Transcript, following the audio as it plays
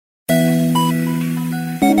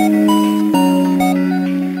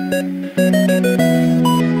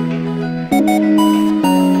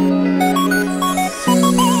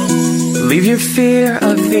Leave your fear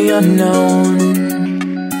of the unknown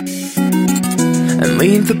and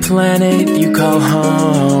leave the planet you call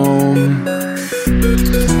home.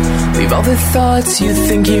 Leave all the thoughts you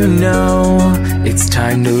think you know. It's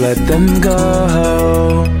time to let them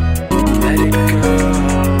go. Let it go.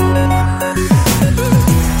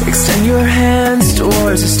 Extend your hands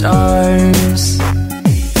towards the stars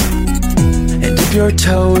and dip your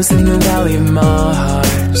toes in the valley of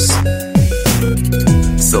Mars.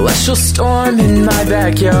 Celestial storm in my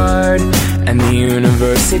backyard and the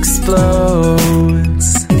universe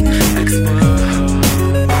explodes.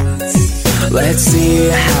 Let's see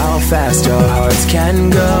how fast our hearts can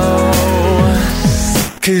go.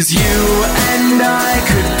 'Cause you and I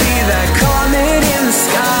could be that comet in the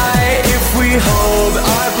sky. If we hold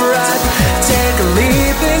our breath, take a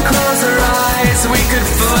leap and close our eyes, we could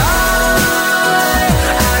fly.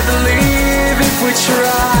 I believe if we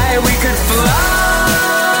try, we could fly.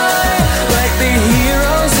 Like the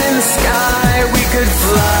heroes in the sky, we could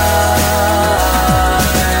fly.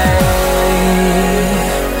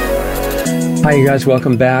 Hi, you guys.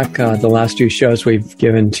 Welcome back. The last two shows we've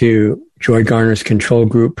given to Joy Garner's Control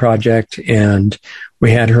Group Project, and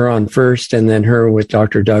we had her on first, and then her with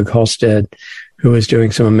Dr. Doug Halstead, who was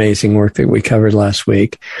doing some amazing work that we covered last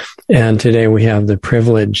week. And today we have the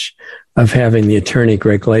privilege of having the attorney,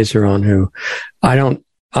 Greg Glaser, on, who I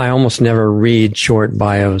almost never read short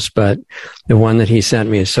bios, but the one that he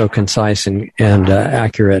sent me is so concise and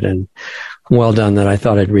accurate and well done that I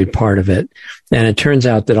thought I'd read part of it. And it turns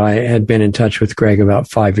out that I had been in touch with Greg about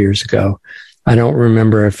 5 years ago. I don't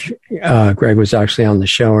remember if Greg was actually on the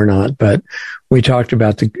show or not, but we talked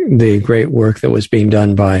about the great work that was being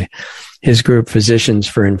done by his group, Physicians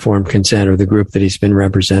for Informed Consent, or the group that he's been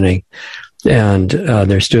representing. And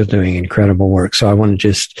they're still doing incredible work. So I want to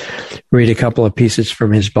just read a couple of pieces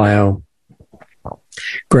from his bio.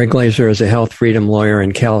 Greg Glaser is a health freedom lawyer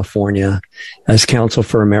in California. As counsel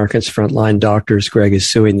for America's Frontline Doctors, Greg is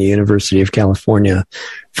suing the University of California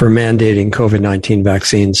for mandating COVID-19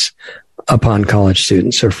 vaccines upon college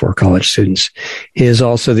students or for college students. He is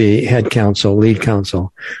also the lead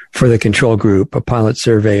counsel for the Control Group, a pilot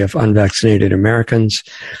survey of unvaccinated Americans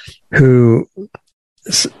who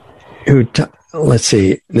let's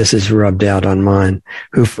see, this is rubbed out on mine,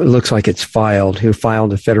 who looks like it's filed a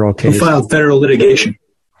federal case. Who filed federal litigation,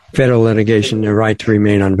 the right to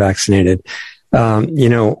remain unvaccinated.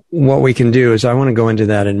 What we can do is I want to go into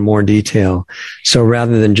that in more detail. So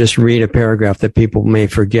rather than just read a paragraph that people may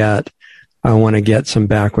forget, I want to get some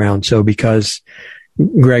background. So because,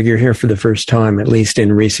 Greg, you're here for the first time, at least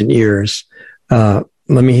in recent years,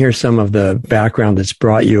 let me hear some of the background that's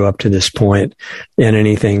brought you up to this point and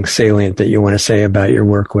anything salient that you want to say about your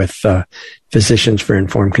work with Physicians for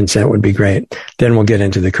Informed Consent would be great. Then we'll get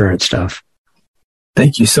into the current stuff.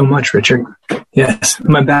 Thank you so much, Richard. Yes,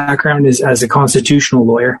 my background is as a constitutional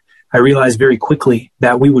lawyer. I realized very quickly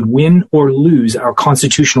that we would win or lose our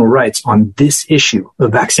constitutional rights on this issue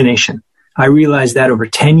of vaccination. I realized that over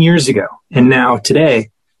 10 years ago. And now today,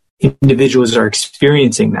 individuals are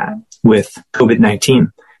experiencing that with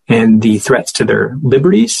COVID-19 and the threats to their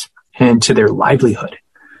liberties and to their livelihood.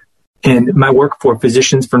 And my work for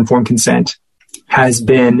Physicians for Informed Consent has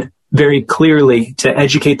been very clearly to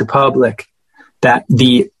educate the public that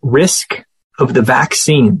the risk of the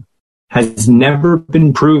vaccine has never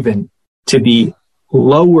been proven to be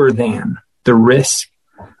lower than the risk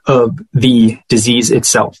of the disease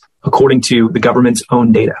itself, according to the government's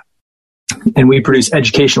own data. And we produce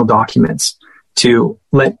educational documents to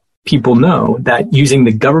let people know that using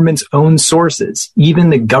the government's own sources,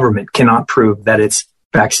 even the government cannot prove that its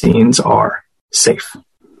vaccines are safe.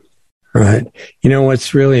 Right. You know,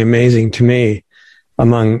 what's really amazing to me,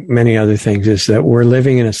 among many other things, is that we're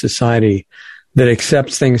living in a society that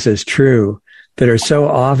accepts things as true that are so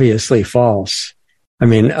obviously false. I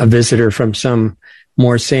mean, a visitor from some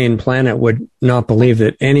more sane planet would not believe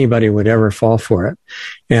that anybody would ever fall for it.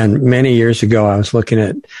 And many years ago, I was looking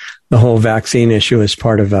at the whole vaccine issue as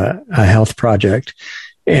part of a health project,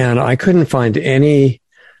 and I couldn't find any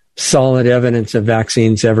solid evidence of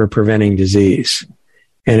vaccines ever preventing disease.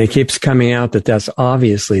 And it keeps coming out that that's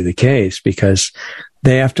obviously the case because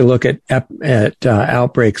they have to look at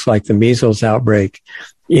outbreaks like the measles outbreak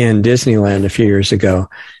in Disneyland a few years ago.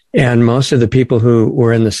 And most of the people who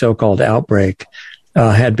were in the so-called outbreak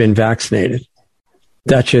had been vaccinated.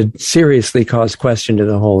 That should seriously cause question to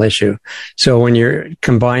the whole issue. So when you're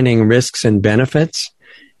combining risks and benefits,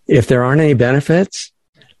 if there aren't any benefits,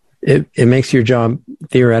 it makes your job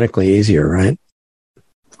theoretically easier, right?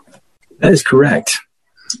 That is correct.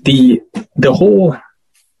 the whole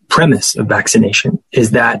premise of vaccination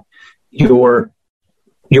is that your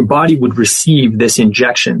body would receive this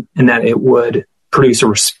injection and that it would produce a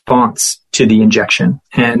response to the injection.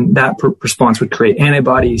 And that response would create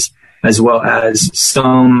antibodies as well as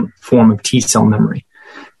some form of T cell memory.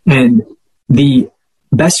 And the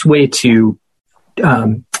best way to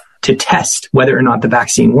test whether or not the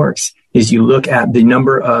vaccine works is you look at the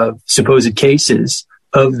number of supposed cases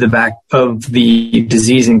of the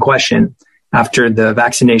disease in question after the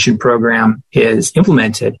vaccination program is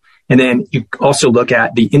implemented. And then you also look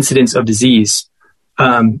at the incidence of disease,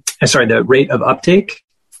 the rate of uptake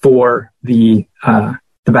for the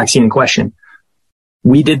vaccine in question.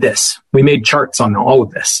 We did this. We made charts on all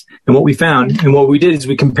of this. And what we found, and what we did is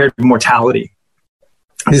we compared mortality.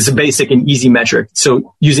 This is a basic and easy metric.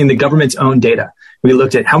 So using the government's own data, we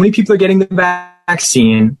looked at how many people are getting the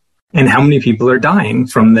vaccine and how many people are dying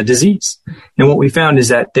from the disease. And what we found is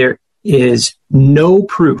that there is no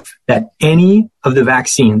proof that any of the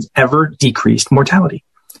vaccines ever decreased mortality.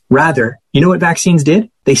 Rather, you know what vaccines did?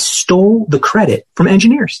 They stole the credit from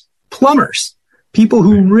engineers, plumbers, people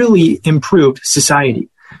who really improved society.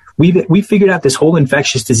 We figured out this whole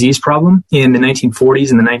infectious disease problem in the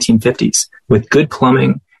 1940s and the 1950s with good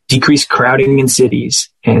plumbing, decreased crowding in cities,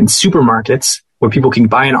 and supermarkets where people can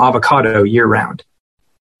buy an avocado year round.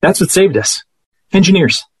 That's what saved us.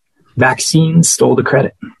 Engineers. Vaccines stole the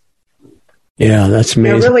credit. Yeah, that's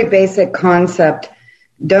amazing. A really basic concept.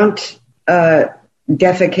 Don't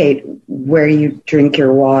defecate where you drink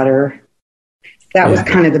your water. That was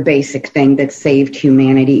kind of the basic thing that saved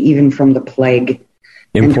humanity, even from the plague.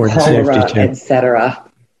 Important and cholera, safety, etc.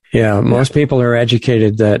 Yeah, most people are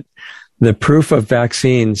educated that the proof of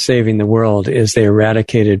vaccines saving the world is they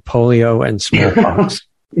eradicated polio and smallpox.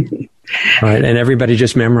 Right, and everybody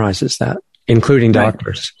just memorizes that, including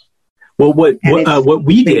doctors. Well, what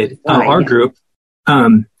we did, our group,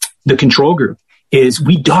 the control group, is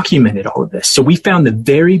we documented all of this. So we found the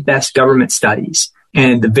very best government studies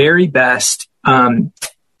and the very best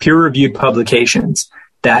peer-reviewed publications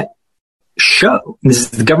that show, and this is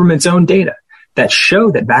the government's own data, that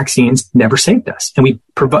show that vaccines never saved us. And we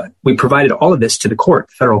provided all of this to the court,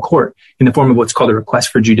 federal court, in the form of what's called a request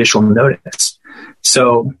for judicial notice.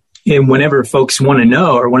 So whenever folks want to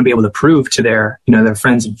know or want to be able to prove to their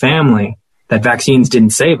friends and family that vaccines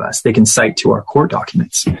didn't save us, they can cite to our court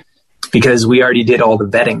documents, because we already did all the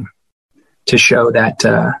vetting to show that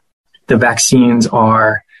the vaccines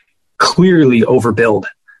are clearly overbilled.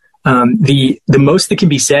 The most that can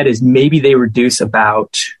be said is maybe they reduce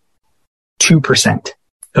about 2%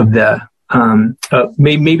 of the,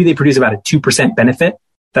 maybe they produce about a 2% benefit.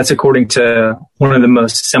 That's according to one of the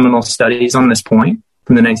most seminal studies on this point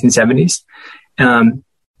from the 1970s. Then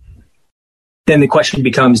the question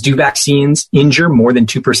becomes, do vaccines injure more than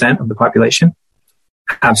 2% of the population?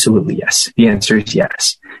 Absolutely yes. The answer is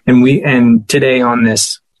yes. And today on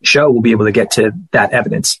this show, we'll be able to get to that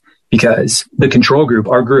evidence, because the control group,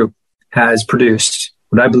 our group, has produced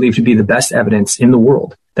what I believe to be the best evidence in the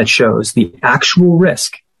world that shows the actual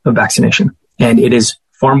risk of vaccination. And it is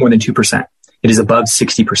far more than 2%. It is above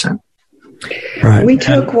 60%. Right. We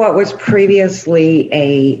took what was previously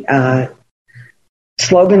a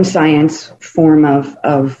slogan science form of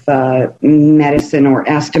medicine or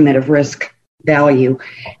estimate of risk value,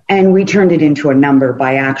 and we turned it into a number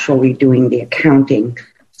by actually doing the accounting,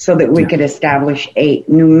 so that we could establish a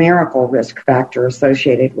numerical risk factor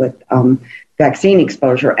associated with vaccine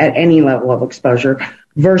exposure at any level of exposure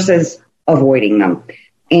versus avoiding them.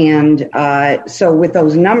 And so with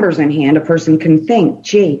those numbers in hand, a person can think,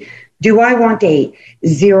 gee, do I want a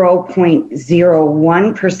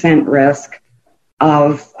 0.01% risk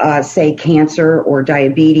of, say, cancer or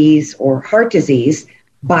diabetes or heart disease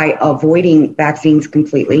by avoiding vaccines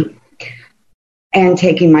completely and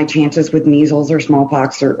taking my chances with measles or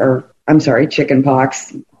smallpox chicken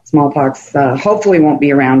pox? Smallpox hopefully won't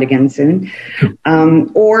be around again soon.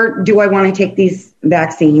 Or do I want to take these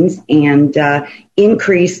vaccines and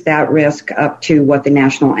increase that risk up to what the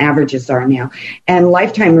national averages are now? And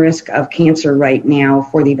lifetime risk of cancer right now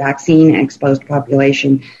for the vaccine-exposed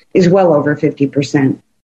population is well over 50%.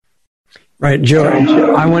 Right, Joe,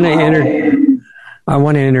 I want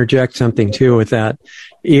to interject something, too, with that.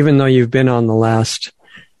 Even though you've been on the last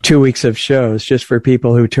 2 weeks of shows, just for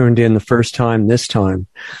people who tuned in the first time this time,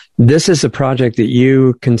 this is a project that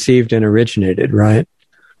you conceived and originated, right?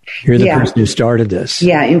 You're the person who started this.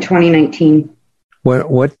 Yeah, in 2019.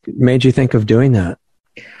 What made you think of doing that?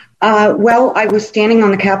 Well, I was standing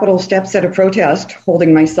on the Capitol steps at a protest,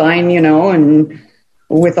 holding my sign, and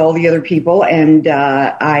with all the other people, and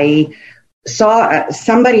I saw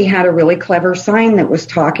somebody had a really clever sign that was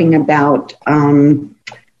talking about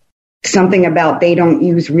something about they don't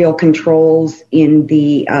use real controls in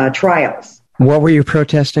the trials. What were you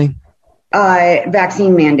protesting?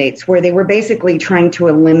 Vaccine mandates, where they were basically trying to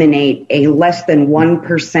eliminate a less than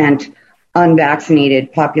 1%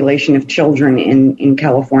 unvaccinated population of children in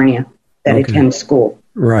California that attend school.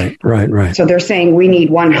 Right. So they're saying we need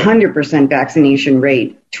 100% vaccination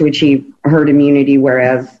rate to achieve herd immunity,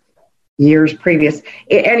 whereas years previous,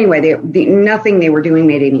 anyway, nothing they were doing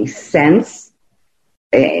made any sense.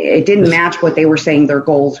 It didn't match what they were saying their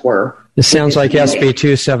goals were. It sounds like SB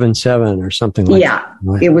 277 or something like that.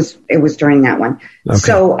 Yeah, it was during that one. Okay.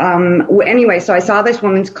 So anyway, so I saw this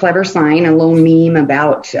woman's clever sign, a little meme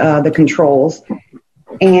about the controls,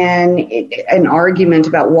 and an argument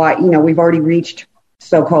about why, we've already reached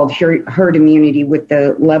so-called herd immunity with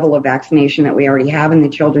the level of vaccination that we already have in the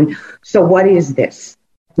children. So what is this?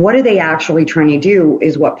 What are they actually trying to do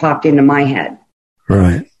is what popped into my head.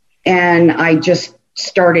 Right. And I just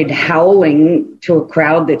started howling to a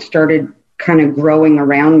crowd that started kind of growing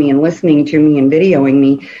around me and listening to me and videoing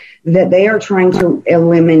me, that they are trying to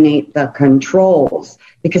eliminate the controls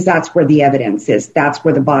because that's where the evidence is. That's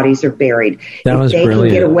where the bodies are buried. If they can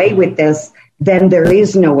get away with this, then there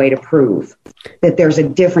is no way to prove that there's a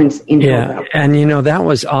difference in health. And that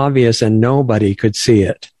was obvious and nobody could see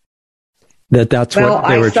it. That's what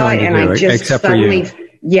they were trying to do, except for you.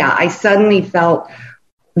 Yeah, I suddenly felt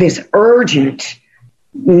this urgent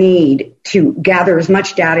need to gather as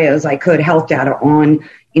much data as I could, health data on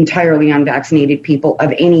entirely unvaccinated people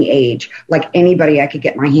of any age, like anybody I could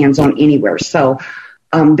get my hands on anywhere. So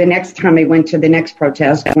the next time I went to the next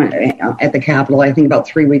protest at the Capitol, I think about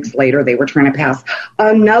 3 weeks later, they were trying to pass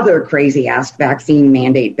another crazy-ass vaccine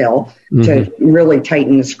mandate bill to really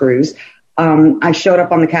tighten the screws. I showed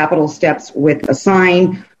up on the Capitol steps with a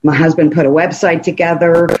sign. My husband put a website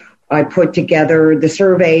together. I put together the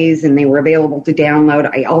surveys, and they were available to download.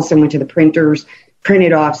 I also went to the printers,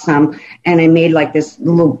 printed off some, and I made like this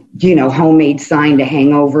little, homemade sign to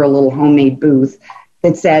hang over a little homemade booth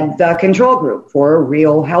that said the control group for a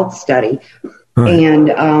real health study. Right.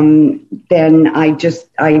 And then I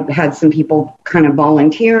had some people kind of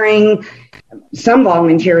volunteering. Some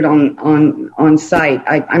volunteered on site.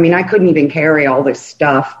 I mean, I couldn't even carry all this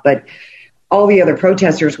stuff, but all the other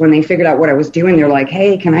protesters, when they figured out what I was doing, they're like,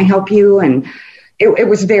 hey, can I help you? And it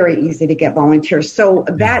was very easy to get volunteers. So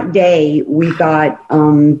that day we got,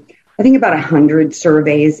 I think about 100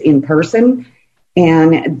 surveys in person.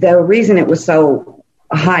 And the reason it was so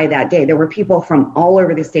high that day, there were people from all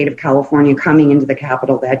over the state of California coming into the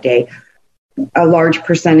Capitol that day, a large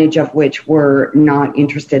percentage of which were not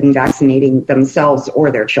interested in vaccinating themselves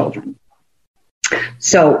or their children.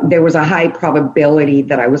 So there was a high probability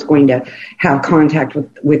that I was going to have contact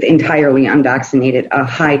with entirely unvaccinated, a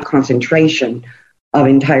high concentration of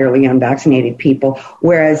entirely unvaccinated people,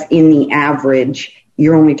 whereas in the average,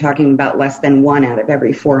 you're only talking about less than 1 out of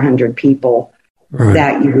every 400 people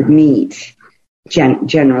that you would meet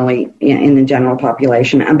generally in the general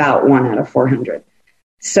population, about 1 out of 400.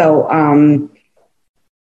 So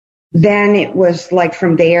then it was like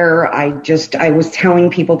from there, I was telling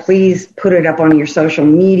people, please put it up on your social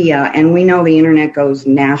media. And we know the internet goes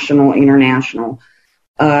national, international.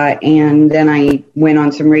 And then I went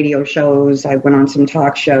on some radio shows. I went on some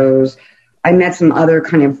talk shows. I met some other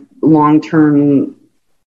kind of long-term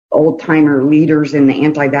old-timer leaders in the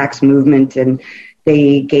anti-vax movement, and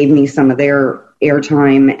they gave me some of their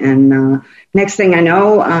airtime. And next thing I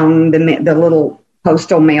know, the little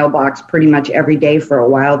postal mailbox pretty much every day for a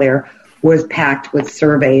while there was packed with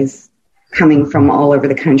surveys coming from all over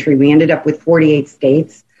the country. We ended up with 48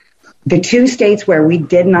 states. The 2 states where we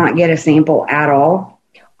did not get a sample at all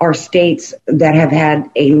are states that have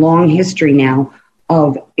had a long history now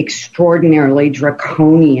of extraordinarily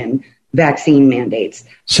draconian vaccine mandates.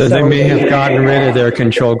 So they may have gotten rid of their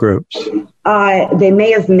control groups. They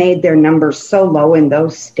may have made their numbers so low in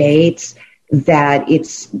those states that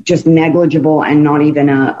it's just negligible and not even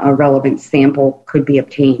a relevant sample could be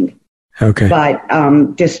obtained. Okay.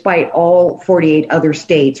 But despite all 48 other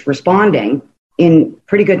states responding in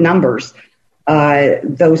pretty good numbers,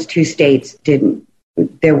 those 2 states didn't.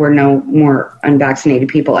 There were no more unvaccinated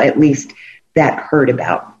people, at least that heard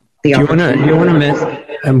about the opportunity. You want to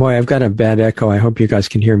and boy, I've got a bad echo. I hope you guys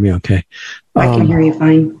can hear me okay. I can hear you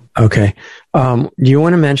fine. Okay. Do you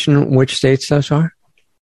want to mention which states those are?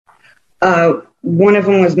 One of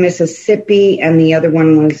them was Mississippi, and the other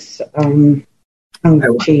one was, I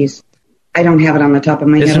don't have it on the top of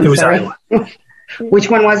my head. It was Iowa. Which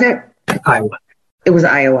one was it? Iowa. It was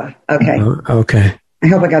Iowa. Okay. Okay. I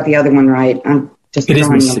hope I got the other one right. Just it is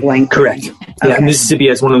drawing a blank. Correct. Okay. Yeah, Mississippi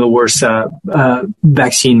has one of the worst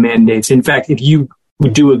vaccine mandates. In fact, if you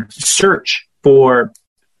would do a search for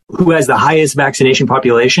who has the highest vaccination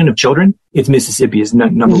population of children, it's Mississippi is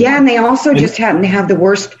number one. Yeah, and they also just happen to have the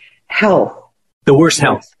worst health. The worst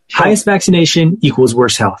health. Highest vaccination equals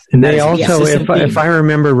worse health. And they also, if I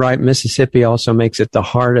remember right, Mississippi also makes it the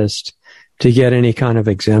hardest to get any kind of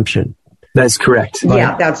exemption. That's correct.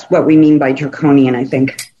 Yeah, that's what we mean by draconian, I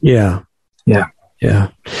think. Yeah. Yeah. Yeah.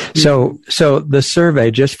 So the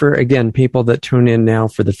survey, just for, again, people that tune in now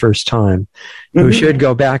for the first time, who should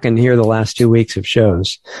go back and hear the last 2 weeks of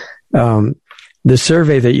shows, the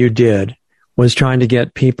survey that you did was trying to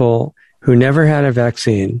get people who never had a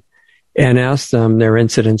vaccine and ask them their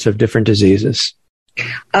incidence of different diseases.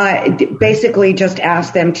 Basically, just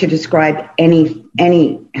ask them to describe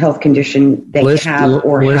any health condition they have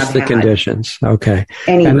or list have the had. Conditions. Okay.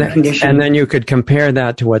 Any condition. And then you could compare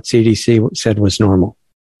that to what CDC said was normal.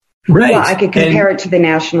 Right. Well, I could compare it to the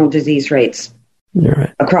national disease rates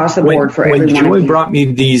across the board for everyone. When Joy brought me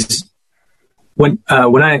these, when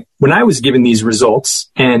I was given these results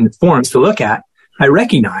and forms to look at, I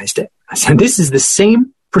recognized it. I said, this is the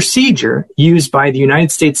same procedure used by the United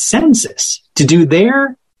States Census to do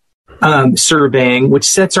their surveying, which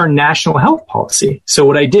sets our national health policy. So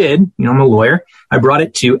what I did, I'm a lawyer, I brought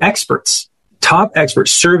it to experts, top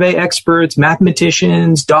experts, survey experts,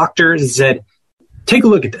 mathematicians, doctors, and said, take a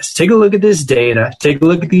look at this. Take a look at this data. Take a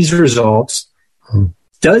look at these results.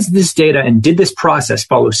 Does this data and did this process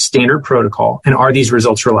follow standard protocol? And are these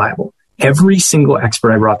results reliable? Every single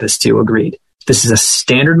expert I brought this to agreed. This is a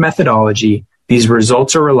standard methodology. These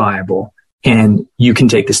results are reliable, and you can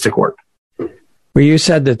take this to court. Well, you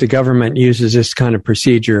said that the government uses this kind of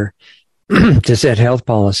procedure to set health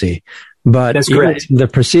policy, but that's correct. The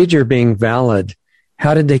procedure being valid,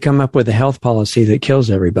 how did they come up with a health policy that kills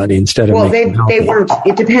everybody instead of? Well, they weren't.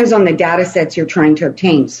 It depends on the data sets you're trying to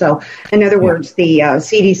obtain. So, in other words, the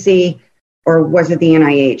CDC, or was it the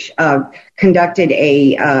NIH, conducted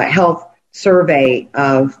a health survey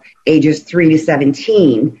of ages 3 to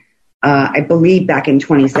 17. I believe back in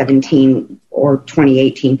 2017 or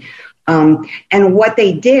 2018. And what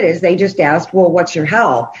they did is they just asked, well, what's your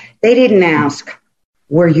health? They didn't ask,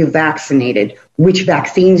 were you vaccinated? Which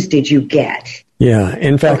vaccines did you get? Yeah.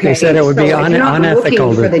 In fact, they said it would be unethical.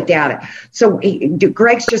 Looking for the data. So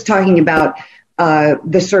Greg's just talking about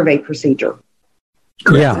the survey procedure.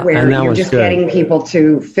 Yeah, where and that you're was just good. getting people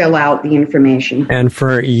to fill out the information. And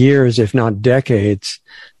for years, if not decades,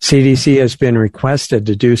 CDC has been requested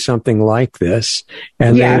to do something like this.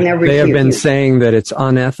 And they have been saying that it's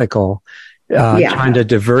unethical, trying to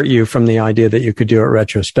divert you from the idea that you could do it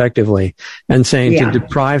retrospectively, and saying to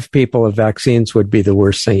deprive people of vaccines would be the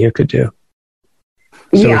worst thing you could do.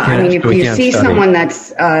 So if you see someone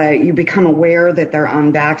that's, you become aware that they're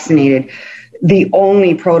unvaccinated, the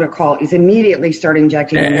only protocol is immediately start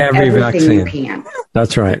injecting everything vaccine you can.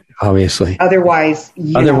 That's right, obviously. Otherwise,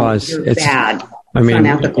 you're bad. I mean,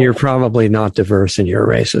 you're probably not diverse and you're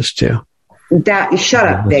racist too. Shut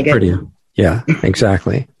up, bigot. Yeah,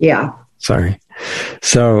 exactly. Yeah. Sorry.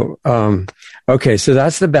 So, okay, so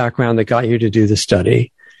that's the background that got you to do the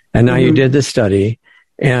study. And now you did the study,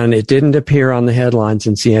 and it didn't appear on the headlines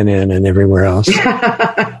in CNN and everywhere else.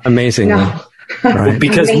 Amazingly. No. Right?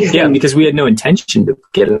 because we had no intention to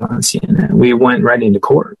get it on CNN. We went right into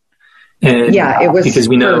court. And it was because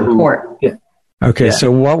we know who. Court. Yeah. Okay, so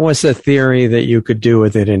what was the theory that you could do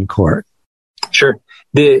with it in court? Sure.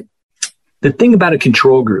 The thing about a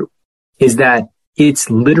control group is that it's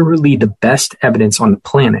literally the best evidence on the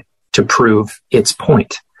planet to prove its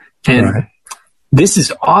point. And this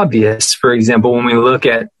is obvious, for example, when we look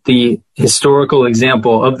at the historical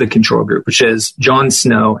example of the control group, which is Jon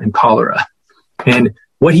Snow and cholera. And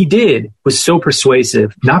what he did was so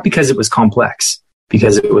persuasive, not because it was complex,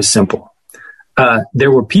 because it was simple. There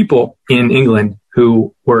were people in England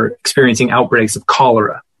who were experiencing outbreaks of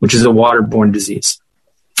cholera, which is a waterborne disease.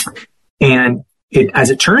 And as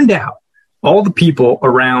it turned out, all the people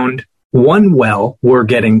around one well were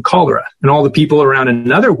getting cholera, and all the people around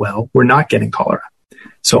another well were not getting cholera.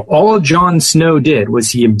 So all Jon Snow did was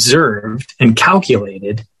he observed and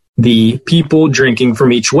calculated the people drinking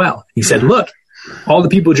from each well. He said, look, all the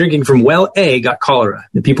people drinking from well A got cholera.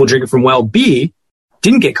 The people drinking from well B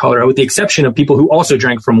didn't get cholera, with the exception of people who also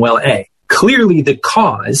drank from well A. Clearly the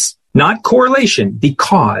cause, not correlation, the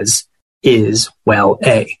cause is well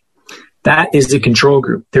A. That is the control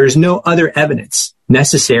group. There is no other evidence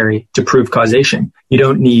necessary to prove causation. You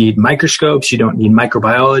don't need microscopes. You don't need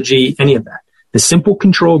microbiology, any of that. The simple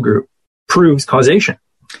control group proves causation.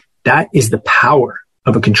 That is the power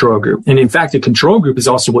of a control group. And in fact, a control group is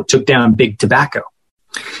also what took down big tobacco.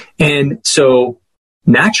 And so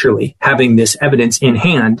naturally, having this evidence in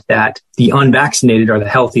hand that the unvaccinated are the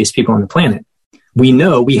healthiest people on the planet, we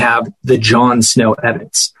know we have the Jon Snow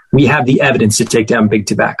evidence. We have the evidence to take down big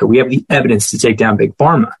tobacco. We have the evidence to take down big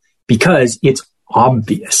pharma because it's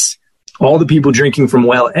obvious. All the people drinking from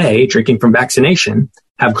well A, drinking from vaccination,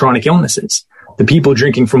 have chronic illnesses. The people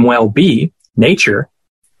drinking from well B, nature,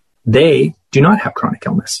 they do not have chronic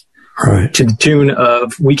illness. Right. To the tune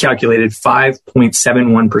of, we calculated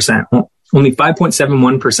 5.71%. Only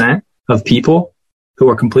 5.71% of people who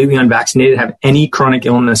are completely unvaccinated have any chronic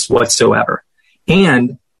illness whatsoever.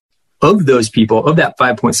 And of those people, of that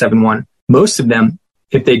 5.71, most of them,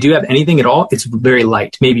 if they do have anything at all, it's very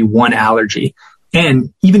light, maybe one allergy.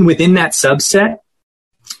 And even within that subset,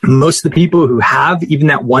 most of the people who have even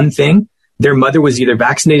that one thing, their mother was either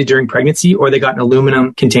vaccinated during pregnancy or they got an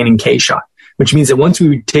aluminum containing K shot, which means that once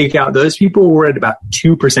we take out those people, we're at about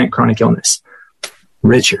 2% chronic illness.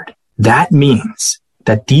 Richard, that means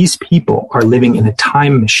that these people are living in a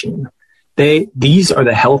time machine. These are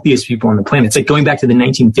the healthiest people on the planet. It's like going back to the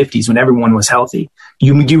 1950s when everyone was healthy.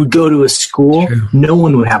 You would go to a school, True. No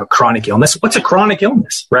one would have a chronic illness. What's a chronic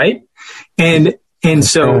illness, right? And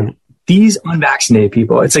so these unvaccinated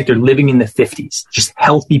people, it's like they're living in the 50s, just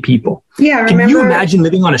healthy people. Yeah, Can you imagine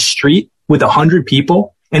living on a street with 100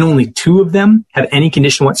 people and only 2 of them have any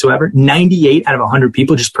condition whatsoever? 98 out of 100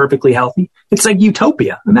 people just perfectly healthy. It's like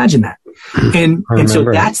utopia. Imagine that. And so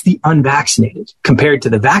that's the unvaccinated compared to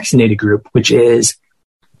the vaccinated group, which is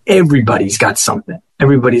everybody's got something.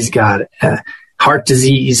 Everybody's got a heart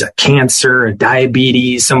disease, a cancer, a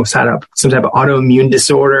diabetes, some type of autoimmune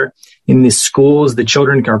disorder. In the schools, the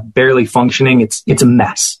children are barely functioning. It's a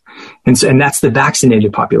mess. And that's the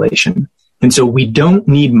vaccinated population. And so we don't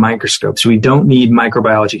need microscopes. We don't need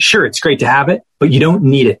microbiology. Sure, it's great to have it, but you don't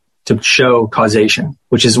need it to show causation,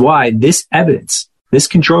 which is why this evidence, this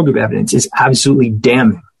control group evidence, is absolutely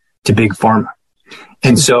damning to big pharma.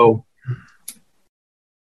 And so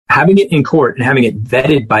having it in court and having it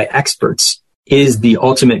vetted by experts is the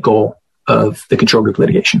ultimate goal of the control group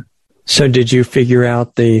litigation. So did you figure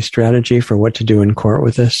out the strategy for what to do in court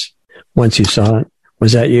with this once you saw it?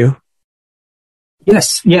 Was that you?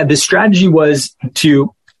 Yes. Yeah. The strategy was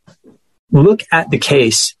to look at the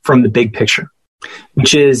case from the big picture,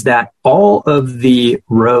 which is that all of the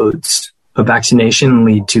roads of vaccination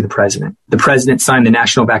lead to the president. The president signed the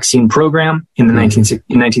National Vaccine Program in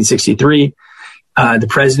 1963. The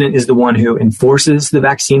president is the one who enforces the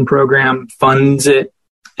vaccine program, funds it,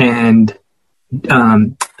 and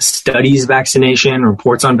studies vaccination,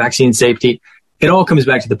 reports on vaccine safety. It all comes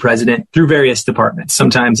back to the president through various departments.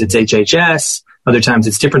 Sometimes it's HHS, other times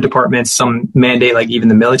it's different departments. Some mandate, like even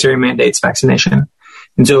the military mandates vaccination.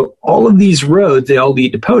 And so all of these roads, they all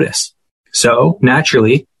lead to POTUS. So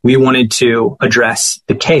naturally, we wanted to address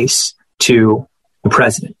the case to the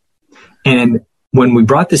president. And when we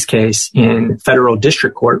brought this case in federal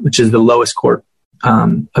district court, which is the lowest court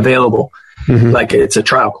available, like it's a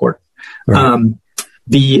trial court, right.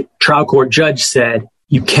 The trial court judge said,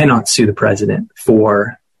 you cannot sue the president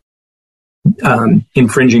for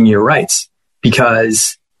infringing your rights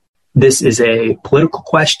because this is a political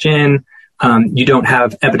question. You don't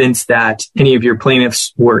have evidence that any of your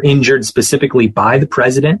plaintiffs were injured specifically by the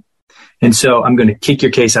president. And so I'm going to kick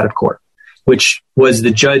your case out of court, which was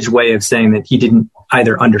the judge's way of saying that he didn't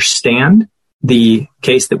either understand the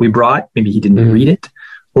case that we brought, maybe he didn't read it,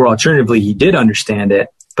 or alternatively, he did understand it,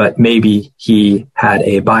 but maybe he had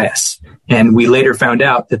a bias. And we later found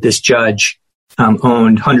out that this judge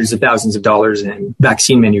owned hundreds of thousands of dollars in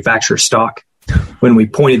vaccine manufacturer stock. When we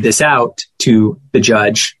pointed this out to the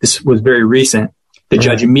judge, this was very recent, the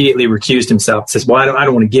judge immediately recused himself, says, well, I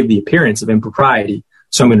don't want to give the appearance of impropriety,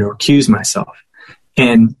 so I'm going to recuse myself.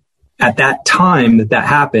 And at that time that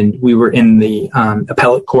happened, we were in the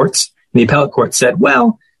appellate courts. And the appellate court said,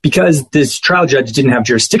 well, because this trial judge didn't have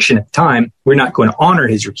jurisdiction at the time, we're not going to honor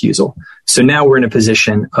his recusal. So now we're in a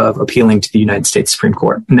position of appealing to the United States Supreme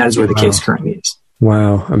Court. And that is where the case currently is.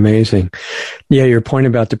 Wow. Amazing. Yeah. Your point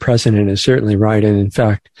about the president is certainly right. And in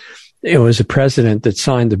fact, it was the president that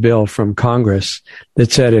signed the bill from Congress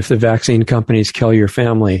that said, if the vaccine companies kill your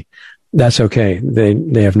family, that's okay.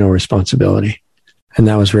 They have no responsibility. And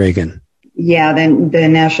that was Reagan. Yeah. Then the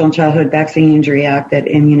National Childhood Vaccine Injury Act that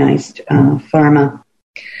immunized pharma.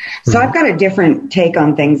 So I've got a different take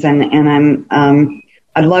on things, and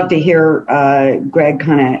I'd love to hear Greg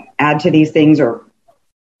kind of add to these things or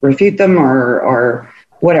refute them or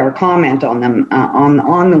whatever, comment on them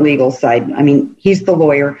on the legal side. I mean, he's the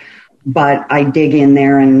lawyer, but I dig in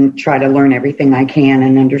there and try to learn everything I can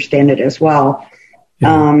and understand it as well.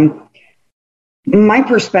 Yeah. My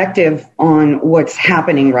perspective on what's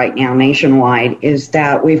happening right now nationwide is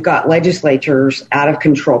that we've got legislatures out of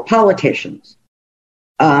control, politicians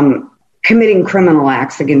committing criminal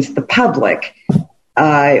acts against the public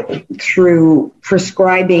through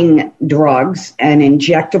prescribing drugs, an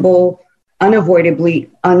injectable, unavoidably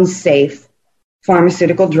unsafe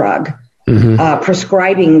pharmaceutical drug,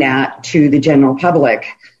 prescribing that to the general public.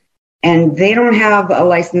 And they don't have a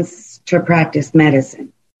license to practice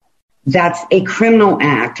medicine. That's a criminal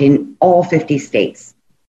act in all 50 states.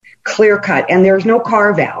 Clear cut. And there's no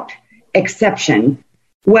carve out exception.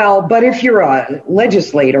 Well, but if you're a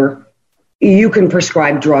legislator, you can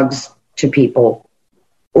prescribe drugs to people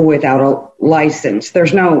without a license.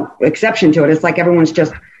 There's no exception to it. It's like everyone's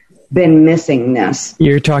just been missing this.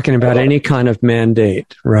 You're talking about any kind of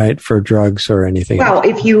mandate, right, for drugs or anything? Well,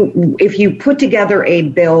 if you put together a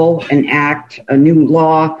bill, an act, a new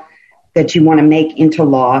law that you want to make into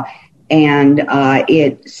law, and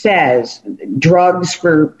it says drugs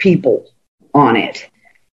for people on it,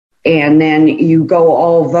 and then you go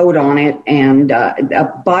all vote on it, and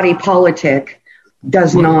a body politic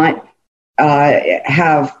does not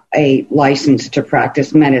have a license to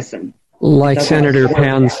practice medicine. Like Senator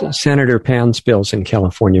Pan's bills in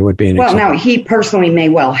California would be an example. Well, now, he personally may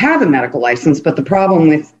well have a medical license, but the problem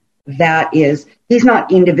with that is he's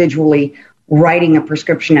not individually writing a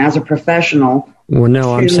prescription as a professional. Well,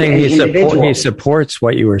 no, I'm saying he supports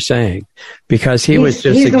what you were saying, because he's just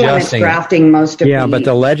suggesting. The one that's drafting most of but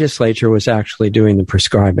the legislature was actually doing the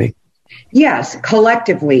prescribing. Yes,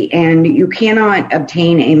 collectively, and you cannot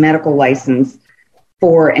obtain a medical license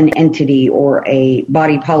for an entity or a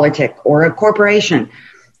body politic or a corporation.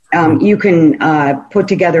 You can put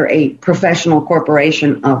together a professional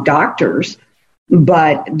corporation of doctors,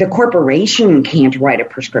 but the corporation can't write a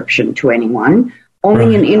prescription to anyone.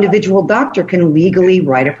 Only an individual doctor can legally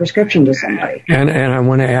write a prescription to somebody. And I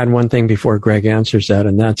want to add one thing before Greg answers that,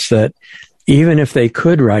 and that's that even if they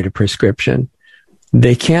could write a prescription,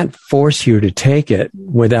 they can't force you to take it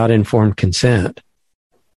without informed consent.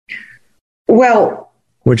 Well,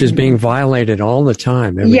 which is being violated all the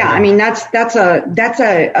time. Yeah, I mean that's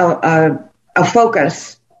a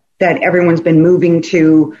focus that everyone's been moving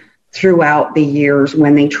to throughout the years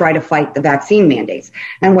when they try to fight the vaccine mandates.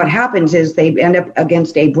 And what happens is they end up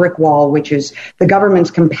against a brick wall, which is the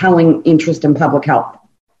government's compelling interest in public health.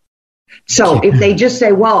 So if they just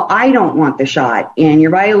say, well, I don't want the shot and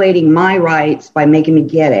you're violating my rights by making me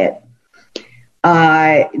get it,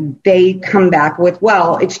 they come back with,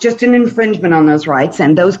 well, it's just an infringement on those rights,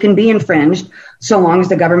 and those can be infringed so long as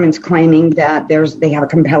the government's claiming that they have a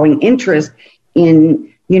compelling interest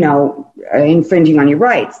in, infringing on your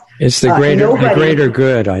rights. It's the greater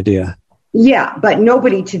good idea. Yeah, but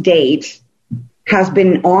nobody to date has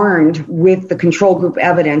been armed with the control group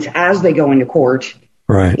evidence as they go into court,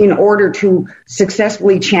 right, in order to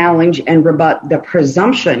successfully challenge and rebut the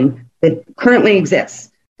presumption that currently exists.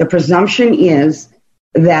 The presumption is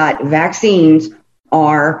that vaccines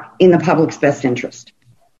are in the public's best interest.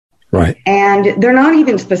 Right. And they're not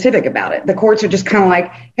even specific about it. The courts are just kind of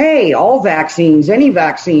like, hey, all vaccines, any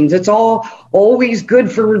vaccines, it's all always good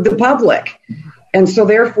for the public. And so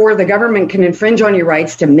therefore the government can infringe on your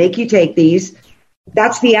rights to make you take these.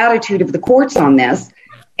 That's the attitude of the courts on this.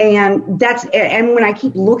 And when I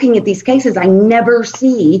keep looking at these cases, I never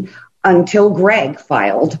see, until Greg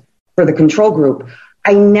filed for the control group,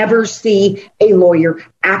 I never see a lawyer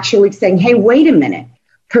actually saying, hey, wait a minute.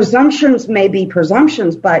 Presumptions may be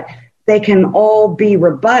presumptions, but they can all be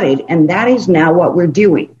rebutted. And that is now what we're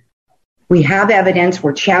doing. We have evidence.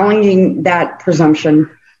 We're challenging that presumption,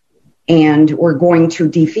 and we're going to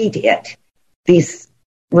defeat it. This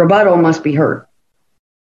rebuttal must be heard.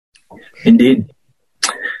 Indeed.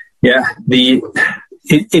 Yeah.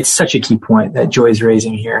 It's such a key point that Joy's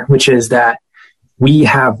raising here, which is that we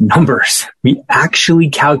have numbers. We actually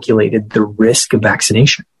calculated the risk of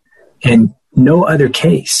vaccination, and no other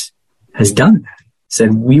case has done that.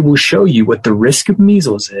 Said, we will show you what the risk of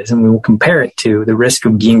measles is, and we will compare it to the risk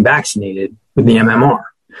of being vaccinated with the MMR.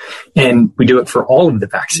 And we do it for all of the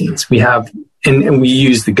vaccines. We have, and we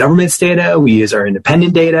use the government's data, we use our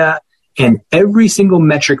independent data, and every single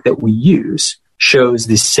metric that we use shows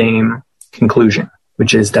the same conclusion,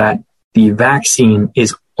 which is that the vaccine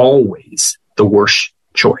is always the worst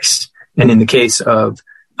choice. And in the case of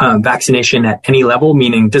vaccination at any level,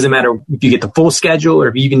 meaning doesn't matter if you get the full schedule or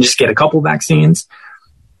if you can just get a couple vaccines,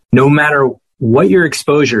 no matter what your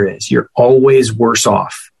exposure is, you're always worse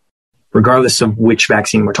off, regardless of which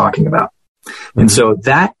vaccine we're talking about. Mm-hmm. And so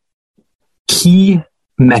that key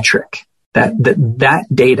metric, that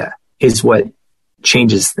data is what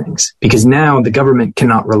changes things, because now the government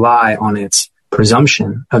cannot rely on its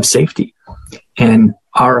presumption of safety. And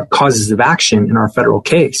our causes of action in our federal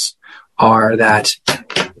case are that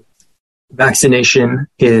vaccination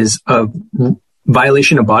is a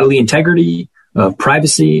violation of bodily integrity, of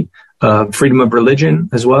privacy, of freedom of religion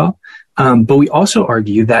as well. But we also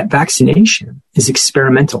argue that vaccination is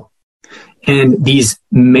experimental. And these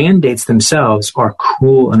mandates themselves are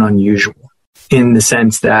cruel and unusual in the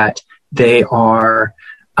sense that they are,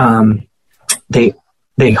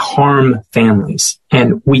 they harm families.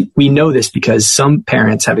 And we know this because some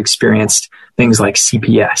parents have experienced things like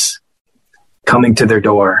CPS coming to their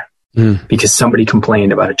door because somebody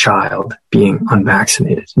complained about a child being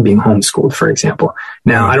unvaccinated and being homeschooled, for example.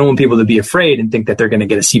 Now, I don't want people to be afraid and think that they're going to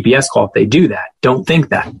get a CPS call if they do that. Don't think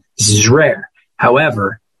that. This is rare.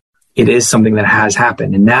 However, it is something that has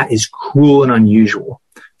happened, and that is cruel and unusual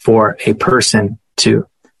for a person to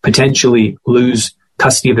potentially lose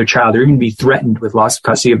custody of their child or even be threatened with loss of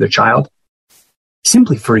custody of their child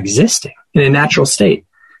simply for existing in a natural state.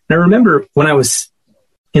 And I remember when I was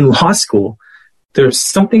in law school, there's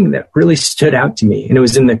something that really stood out to me, and it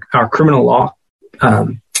was in our criminal law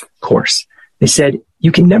course. They said,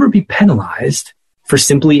 you can never be penalized for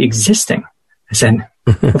simply existing. I said,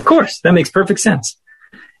 of course, that makes perfect sense.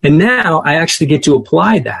 And now I actually get to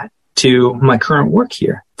apply that to my current work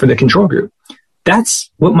here for the control group. That's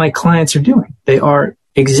what my clients are doing. They are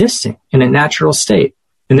existing in a natural state.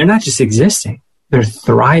 And they're not just existing, they're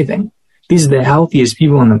thriving. These are the healthiest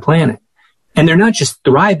people on the planet. And they're not just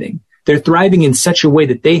thriving. They're thriving in such a way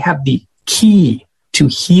that they have the key to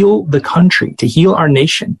heal the country, to heal our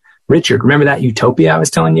nation. Richard, remember that utopia I was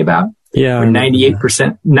telling you about? Yeah. Where 98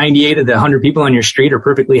 of the 100 people on your street are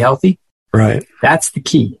perfectly healthy? Right. That's the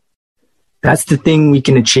key. That's the thing we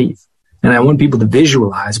can achieve. And I want people to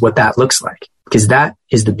visualize what that looks like, because that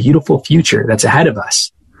is the beautiful future that's ahead of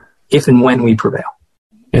us if and when we prevail.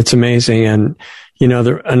 It's amazing. And, you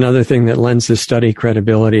know, another thing that lends the study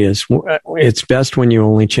credibility is it's best when you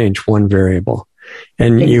only change one variable.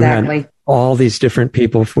 And you had all these different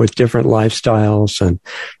people with different lifestyles and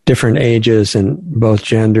different ages and both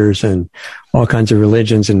genders and all kinds of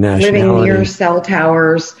religions and nationalities. Living near cell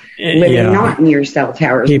towers, living not near cell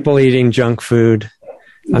towers. People eating junk food.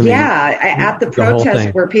 At the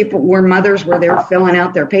protest where mothers were there filling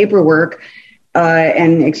out their paperwork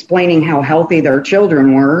and explaining how healthy their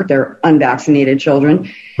children were, their unvaccinated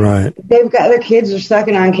children. Right. They've got their kids are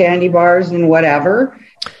sucking on candy bars and whatever.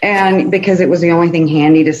 And because it was the only thing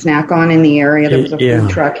handy to snack on in the area, there was a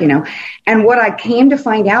food truck, you know. And what I came to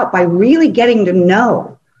find out by really getting to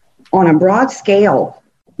know on a broad scale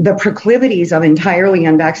the proclivities of entirely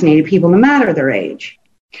unvaccinated people, no matter their age,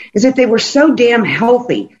 is that they were so damn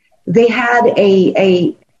healthy. They had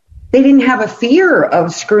they didn't have a fear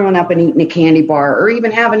of screwing up and eating a candy bar or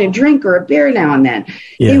even having a drink or a beer now and then.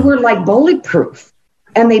 Yeah. They were like bulletproof,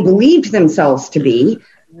 and they believed themselves to be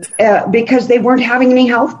because they weren't having any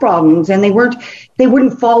health problems, and they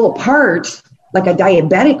wouldn't fall apart like a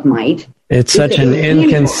diabetic might. It's such an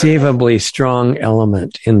inconceivably strong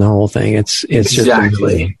element in the whole thing. It's just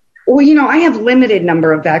amazing. Well, you know, I have limited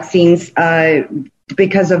number of vaccines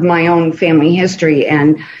because of my own family history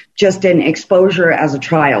and just an exposure as a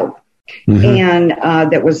child. Mm-hmm. And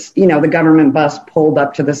that was, you know, the government bus pulled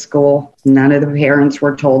up to the school. None of the parents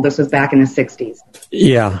were told. This was back in the 60s.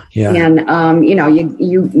 Yeah, yeah. And, you know,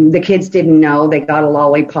 the kids didn't know. They got a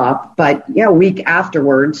lollipop. But, you know, a week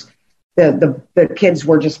afterwards, the kids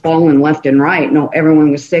were just falling left and right. No,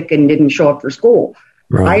 everyone was sick and didn't show up for school.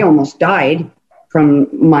 Right. I almost died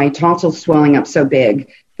from my tonsils swelling up so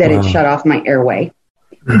big that it shut off my airway.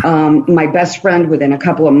 My best friend within a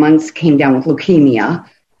couple of months came down with leukemia.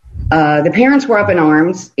 The parents were up in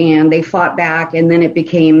arms and they fought back, and then it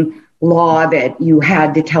became law that you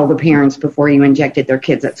had to tell the parents before you injected their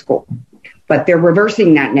kids at school. But they're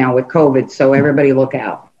reversing that now with COVID, so everybody look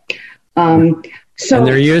out. And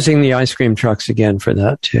they're using the ice cream trucks again for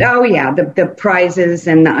that too. Oh yeah, the prizes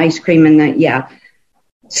and the ice cream and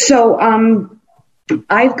So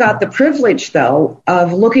I've got the privilege, though,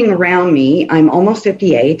 of looking around me. I'm almost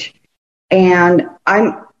 58, and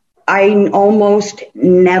I almost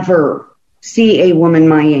never see a woman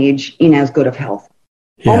my age in as good of health.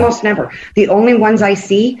 Yeah. Almost never. The only ones I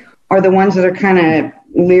see are the ones that are kind of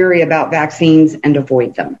leery about vaccines and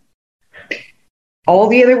avoid them. All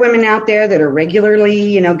the other women out there that are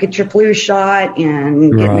regularly, you know, get your flu shot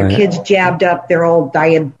and getting their kids jabbed up, they're all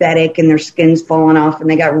diabetic and their skin's falling off and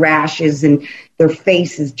they got rashes and their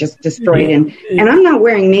face is just destroyed. And I'm not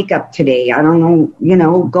wearing makeup today. I don't know, you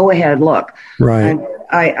know, go ahead, look. Right.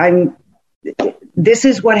 this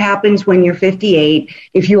is what happens when you're 58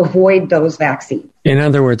 if you avoid those vaccines. In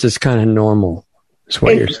other words, it's kind of normal, is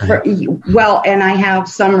what you're saying. Well, and I have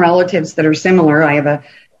some relatives that are similar. I have a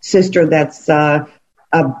sister that's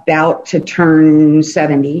about to turn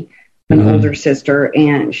 70, an older sister,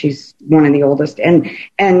 and she's one of the oldest.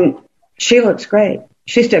 And she looks great.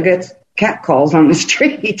 She still gets cat calls on the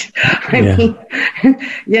street. I mean,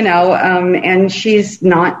 and she's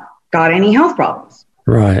not got any health problems.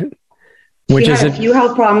 Right. She had a few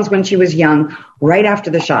health problems when she was young, right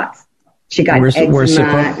after the shots. She got eczema. We're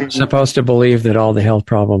supposed to believe that all the health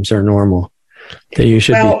problems are normal, that you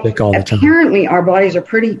should be sick all the time. Apparently, our bodies are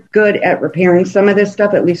pretty good at repairing some of this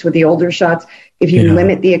stuff, at least with the older shots, if you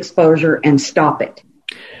limit the exposure and stop it.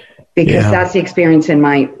 Because that's the experience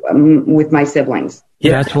with my siblings.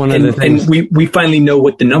 Yeah, that's one of the things. And we finally know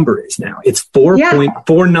what the number is now. It's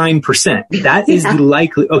 4.49%. That is the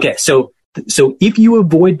likely. Okay, so if you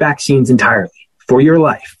avoid vaccines entirely for your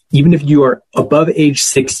life, even if you are above age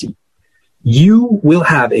 60, you will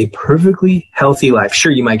have a perfectly healthy life.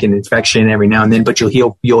 Sure, you might get an infection every now and then, but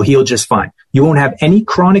you'll heal just fine. You won't have any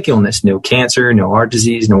chronic illness, no cancer, no heart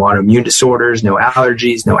disease, no autoimmune disorders, no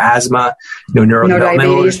allergies, no asthma, no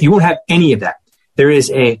neurodevelopmental. You won't have any of that.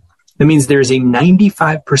 That means there's a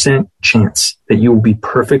 95% chance that you will be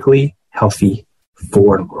perfectly healthy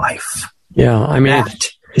for life. Yeah, I mean, that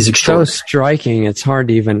is extraordinary. So striking. It's hard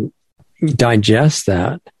to even digest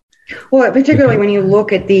that. Well, particularly when you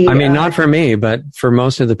look at the... I mean, not for me, but for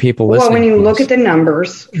most of the people listening. Well, when you look at the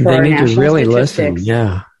numbers for they our need national to really statistics, listen.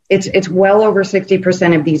 Yeah. It's well over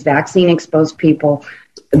 60% of these vaccine-exposed people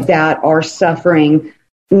that are suffering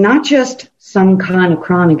not just some kind of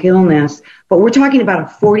chronic illness, but we're talking about a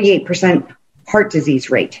 48% heart disease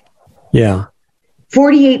rate. Yeah.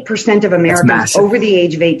 48% of Americans over the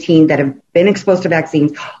age of 18 that have been exposed to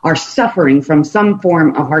vaccines are suffering from some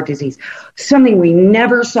form of heart disease. Something we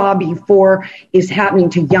never saw before is happening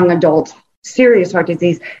to young adults, serious heart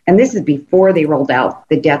disease. And this is before they rolled out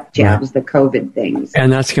the death jabs, the COVID things.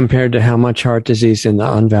 And that's compared to how much heart disease in the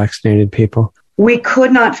unvaccinated people? We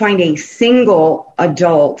could not find a single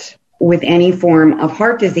adult with any form of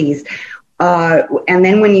heart disease. And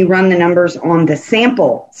then when you run the numbers on the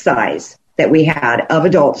sample size that we had of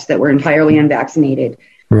adults that were entirely unvaccinated,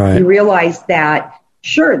 you realize that,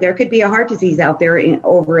 sure, there could be a heart disease out there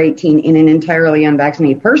over 18 in an entirely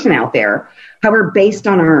unvaccinated person out there. However, based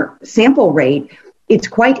on our sample rate, it's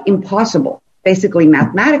quite impossible, basically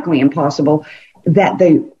mathematically impossible, that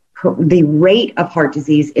the rate of heart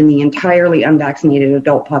disease in the entirely unvaccinated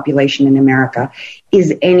adult population in America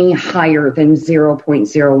is any higher than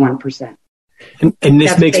 0.01%. And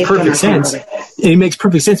this makes perfect sense. It makes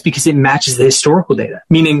perfect sense because it matches the historical data,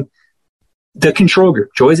 meaning the control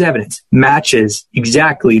group, Joy's evidence, matches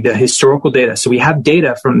exactly the historical data. So we have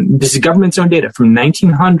data this is government's own data from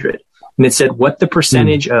 1900, and it said what the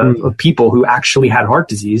percentage of people who actually had heart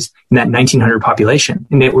disease in that 1900 population,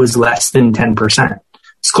 and it was less than 10%.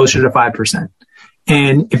 It's closer to 5%.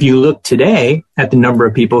 And if you look today at the number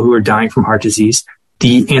of people who are dying from heart disease,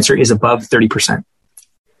 the answer is above 30%.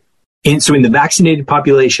 And so in the vaccinated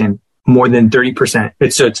population, more than 30%.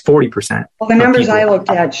 So it's 40%. Well, the numbers I looked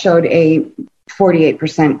at showed a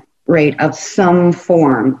 48% rate of some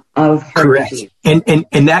form of heart disease. And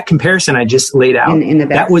that comparison I just laid out,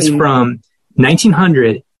 that was from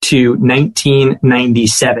 1900 to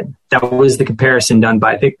 1997. That was the comparison done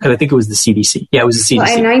by, I think it was the CDC. Yeah, it was the CDC.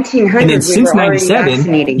 Well, in 1900, and then since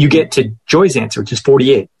 97, you get to Joy's answer, which is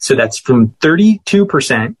 48. So that's from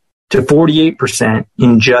 32% to 48%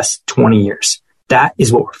 in just 20 years. That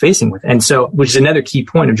is what we're facing with. And so, which is another key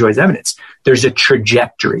point of Joy's evidence. There's a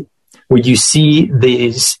trajectory where you see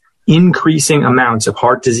these increasing amounts of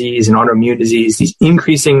heart disease and autoimmune disease, these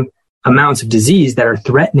increasing amounts of disease that are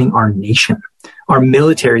threatening our nation. Our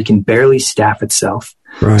military can barely staff itself.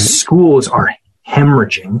 Right. Schools are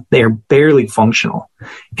hemorrhaging. They are barely functional.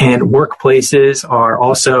 And workplaces are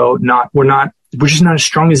also we're just not as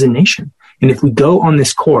strong as a nation. And if we go on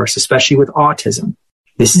this course, especially with autism,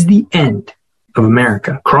 this is the end of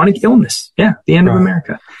America. Chronic illness. Yeah, the end of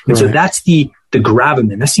America. And so that's the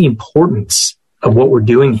gravamen. That's the importance of what we're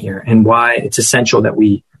doing here and why it's essential that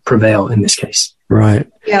we prevail in this case.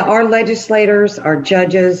 Right. Yeah, our legislators, our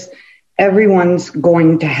judges, everyone's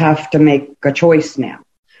going to have to make a choice now.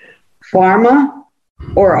 Pharma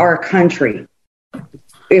or our country.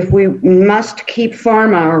 If we must keep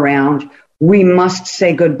pharma around, we must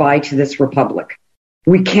say goodbye to this republic.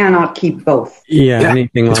 We cannot keep both. Yeah.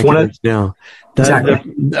 Anything like it now. Exactly.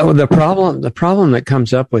 The problem that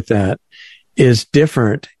comes up with that is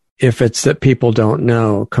different if it's that people don't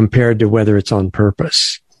know compared to whether it's on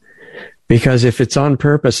purpose. Because if it's on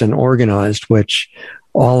purpose and organized, which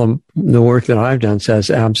all of the work that I've done says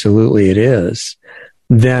absolutely it is,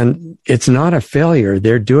 then it's not a failure.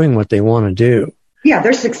 They're doing what they want to do. Yeah,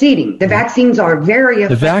 they're succeeding. The vaccines are very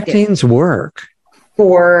effective. The vaccines work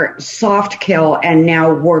For soft kill and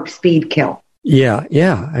now warp speed kill. Yeah,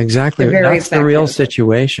 exactly. That's the real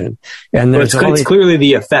situation. And there's it's clearly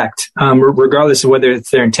the effect, regardless of whether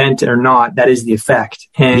it's their intent or not. That is the effect.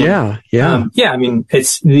 And I mean,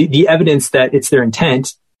 it's the evidence that it's their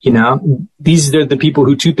intent. You know, these are the people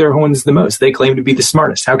who toot their horns the most. They claim to be the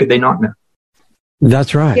smartest. How could they not know?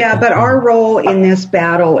 That's right. Yeah, but our role in this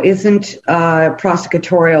battle isn't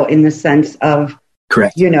prosecutorial in the sense of,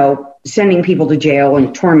 correct, you know, sending people to jail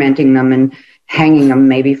and tormenting them and hanging them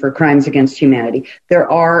maybe for crimes against humanity. There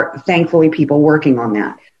are, thankfully, people working on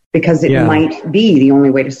that because it might be the only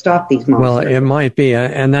way to stop these monsters. Well, it might be.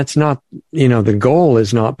 And that's not, you know, the goal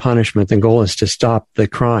is not punishment. The goal is to stop the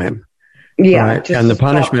crime. Yeah. Right? And the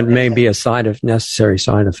punishment may be a necessary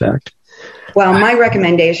side effect. Well, my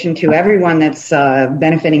recommendation to everyone that's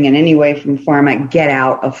benefiting in any way from pharma, get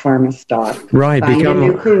out of pharma stock. Right. Find a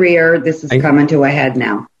new career. This is coming to a head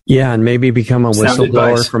now. Yeah, and maybe become a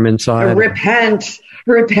whistleblower from inside.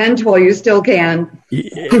 Repent while you still can.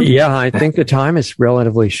 Yeah, I think the time is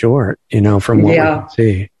relatively short, you know, from what we can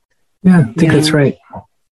see. Yeah, I think that's right.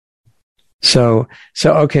 So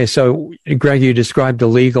Greg, you described the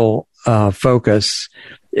legal focus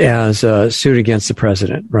as a suit against the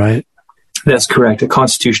president, right? That's correct. A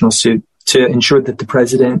constitutional suit to ensure that the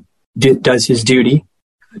president does his duty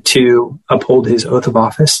to uphold his oath of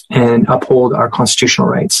office and uphold our constitutional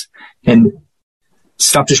rights and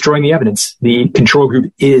stop destroying the evidence. The control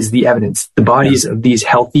group is the evidence. The bodies of these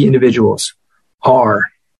healthy individuals are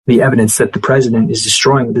the evidence that the president is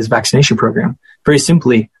destroying with his vaccination program. Very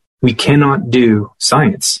simply, we cannot do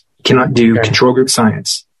science. We cannot do control group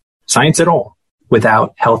science at all,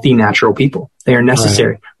 without healthy, natural people. They are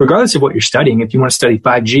necessary, regardless of what you're studying. If you want to study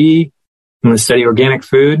 5G, you want to study organic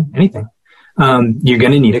food, anything, you're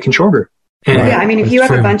going to need a control group. And I mean, if you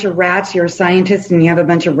have a bunch of rats, you're a scientist and you have a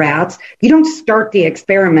bunch of rats, you don't start the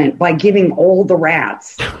experiment by giving all the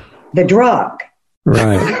rats the drug.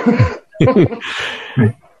 Right.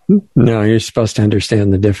 No, you're supposed to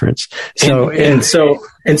understand the difference. So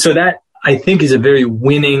that I think is a very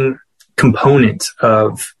winning component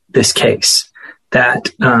of this case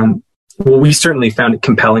that, we certainly found it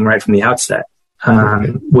compelling right from the outset,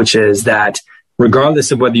 which is that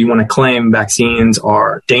regardless of whether you want to claim vaccines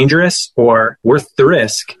are dangerous or worth the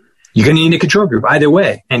risk, you're going to need a control group either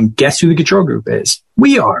way. And guess who the control group is?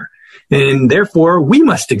 We are. And therefore, we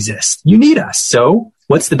must exist. You need us. So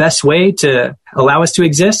what's the best way to allow us to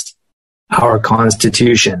exist? Our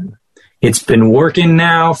Constitution. It's been working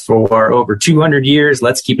now for over 200 years.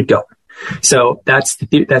 Let's keep it going. So that's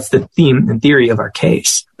the theme and theory of our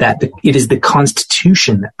case, that it is the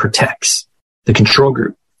Constitution that protects the control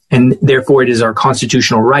group. And therefore, it is our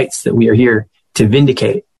constitutional rights that we are here to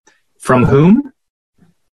vindicate. From whom?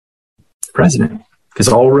 The president. Because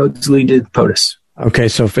all roads lead to POTUS. Okay,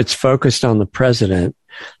 so if it's focused on the president,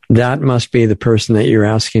 that must be the person that you're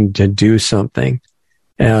asking to do something.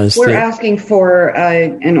 We're asking for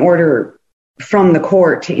an order from the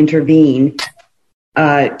court to intervene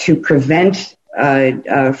to prevent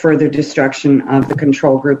further destruction of the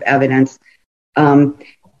control group evidence.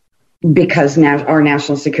 Because our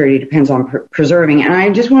national security depends on preserving. And I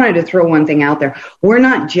just wanted to throw one thing out there. We're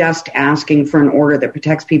not just asking for an order that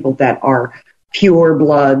protects people that are pure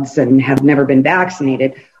bloods and have never been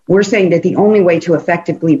vaccinated. We're saying that the only way to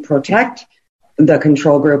effectively protect the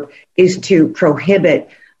control group is to prohibit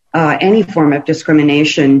any form of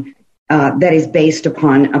discrimination that is based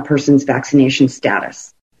upon a person's vaccination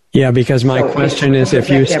status. Yeah, because my question is, if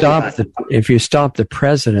you stop the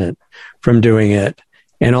president from doing it,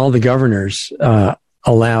 and all the governors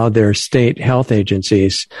allow their state health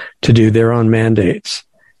agencies to do their own mandates,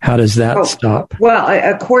 how does that stop? Well,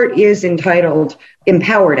 a court is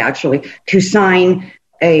empowered actually, to sign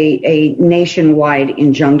a nationwide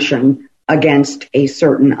injunction against a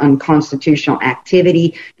certain unconstitutional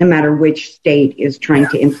activity, no matter which state is trying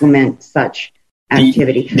to implement such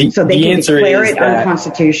activity. So they can declare it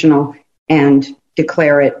unconstitutional and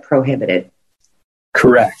declare it prohibited.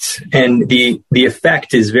 Correct. And the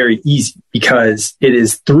effect is very easy because it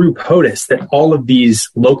is through POTUS that all of these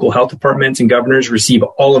local health departments and governors receive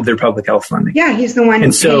all of their public health funding. Yeah, he's the one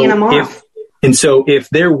paying them off. So if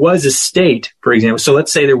there was a state, for example, so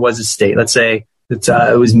let's say there was a state, let's say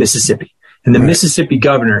it was Mississippi, and the Mississippi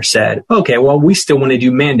governor said, okay, well, we still want to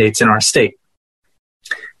do mandates in our state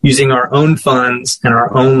using our own funds and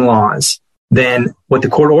our own laws. Then what the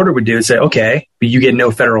court order would do is say, okay, but you get no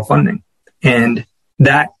federal funding. And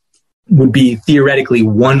that would be theoretically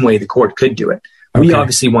one way the court could do it. Okay. We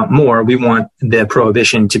obviously want more. We want the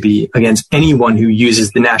prohibition to be against anyone who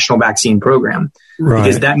uses the national vaccine program. Right.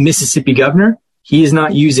 Because that Mississippi governor, he is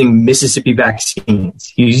not using Mississippi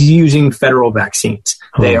vaccines. He's using federal vaccines.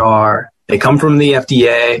 Huh. They come from the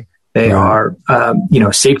FDA. They are,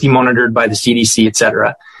 safety monitored by the CDC, et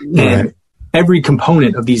cetera. Right. And every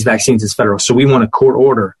component of these vaccines is federal. So we want a court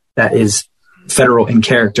order that is federal in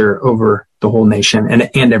character over the whole nation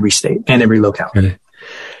and every state and every locality.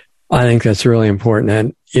 I think that's really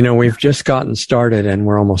important. And, we've just gotten started and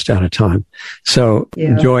we're almost out of time. So,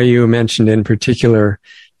 Joy, you mentioned in particular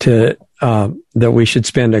that we should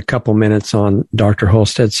spend a couple minutes on Dr.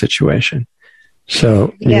 Holstead's situation.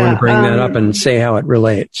 So you want to bring that up and say how it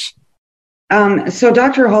relates? So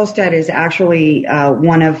Dr. Holstead is actually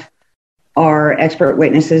one of our expert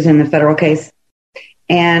witnesses in the federal case.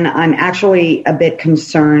 And I'm actually a bit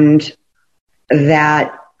concerned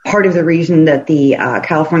that part of the reason that the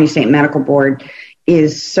California State Medical Board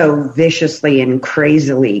is so viciously and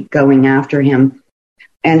crazily going after him,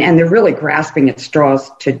 and they're really grasping at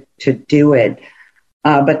straws to do it,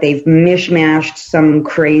 but they've mishmashed some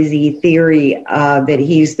crazy theory that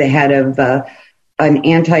he's the head of an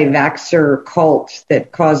anti-vaxxer cult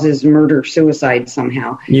that causes murder-suicide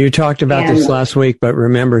somehow. You talked about this last week, but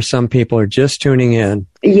remember, some people are just tuning in.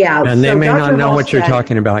 Yeah. And they may not know what you're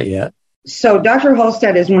talking about yet. So Dr.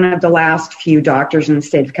 Holstead is one of the last few doctors in the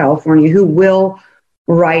state of California who will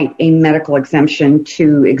write a medical exemption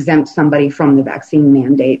to exempt somebody from the vaccine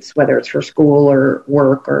mandates, whether it's for school or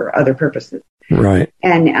work or other purposes. Right.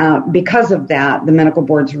 And because of that, the medical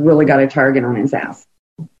board's really got a target on his ass.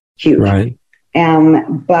 Huge. Right.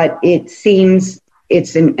 But it seems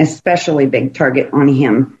it's an especially big target on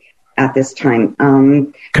him at this time.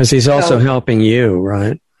 Because he's also helping you,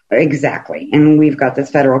 right? Exactly. And we've got this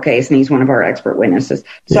federal case and he's one of our expert witnesses.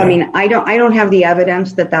 So, I mean, I don't have the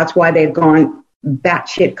evidence that that's why they've gone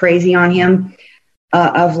batshit crazy on him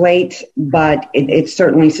of late, but it's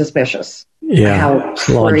certainly suspicious how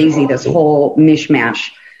crazy this whole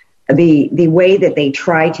mishmash, the way that they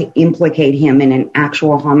try to implicate him in an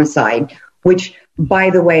actual homicide, which, by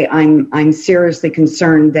the way, I'm seriously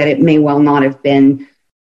concerned that it may well not have been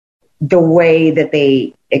the way that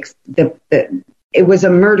it was a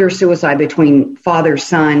murder-suicide between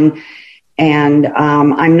father-son, and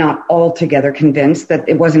I'm not altogether convinced that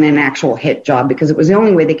it wasn't an actual hit job because it was the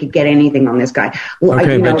only way they could get anything on this guy.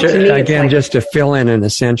 Okay, just to fill in an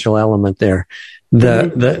essential element there,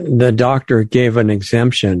 the doctor gave an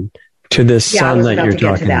exemption to this son that you're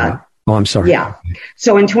talking about. Oh, I'm sorry. Yeah.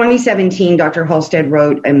 So in 2017, Dr. Holstead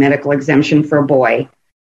wrote a medical exemption for a boy.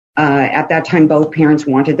 At that time, both parents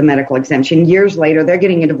wanted the medical exemption. Years later, they're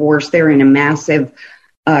getting a divorce. They're in a massive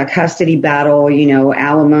custody battle,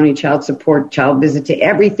 alimony, child support, child visit,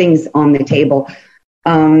 everything's on the table.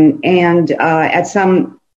 And at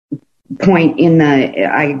some point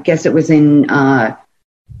I guess it was in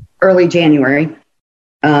early January,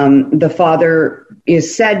 the father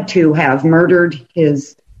is said to have murdered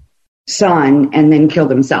his son and then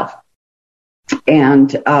killed himself.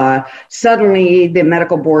 And suddenly the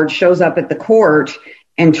medical board shows up at the court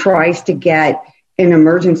and tries to get an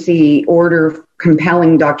emergency order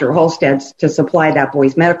compelling Dr. Holstead to supply that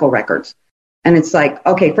boy's medical records. And it's like,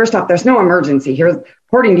 okay, first off, there's no emergency here.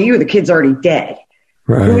 According to you, the kid's already dead.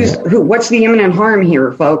 Right. What's the imminent harm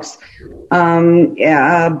here, folks?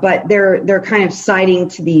 But they're kind of citing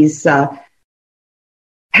to these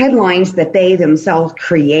headlines that they themselves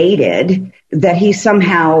created that he's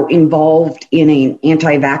somehow involved in an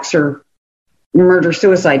anti-vaxxer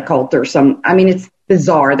murder-suicide cult or it's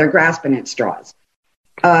bizarre. They're grasping at straws.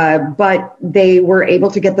 But they were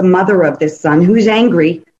able to get the mother of this son, who's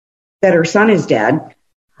angry that her son is dead,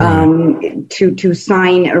 to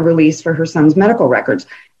sign a release for her son's medical records.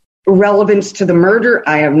 Relevance to the murder,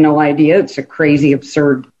 I have no idea. It's a crazy,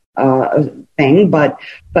 absurd thing. But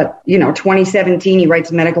 2017, he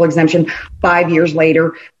writes a medical exemption. 5 years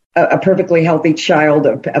later, a perfectly healthy child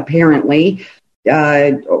apparently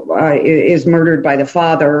is murdered by the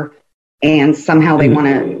father, and somehow they want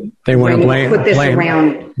to put this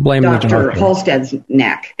around Dr. Holstead's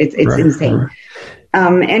neck. It's insane.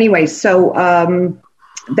 Right. Anyway, so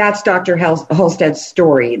that's Dr. Holstead's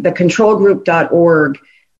story. The controlgroup.org,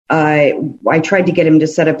 I tried to get him to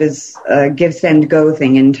set up his Give, Send, Go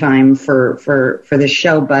thing in time for this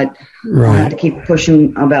show, but I have to keep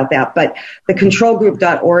pushing about that. But the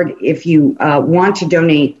controlgroup.org, if you want to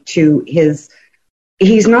donate to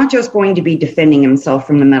he's not just going to be defending himself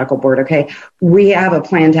from the medical board, okay? We have a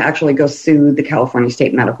plan to actually go sue the California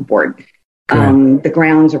State Medical Board. The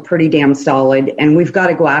grounds are pretty damn solid, and we've got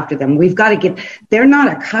to go after them. We've got to they're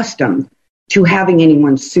not accustomed to having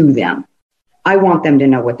anyone sue them. I want them to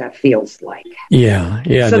know what that feels like. Yeah,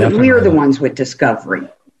 so that we're the ones with discovery.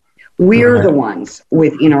 We're the ones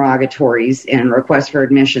with interrogatories and requests for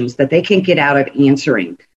admissions that they can't get out of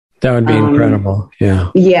answering. That would be incredible.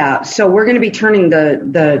 Yeah. Yeah. So we're going to be turning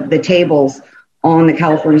the tables on the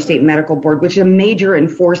California State Medical Board, which is a major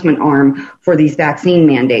enforcement arm for these vaccine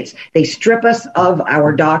mandates. They strip us of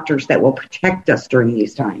our doctors that will protect us during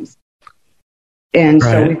these times. And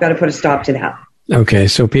so we've got to put a stop to that. Okay,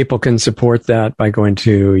 so people can support that by going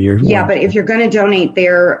to your... Yeah, but if you're going to donate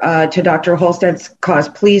there to Dr. Holstead's cause,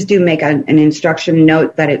 please do make an instruction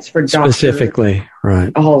note that it's for Dr. Specifically,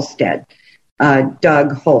 right. Holstead,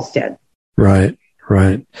 Doug Holstead. Right.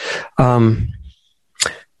 Greg,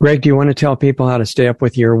 do you want to tell people how to stay up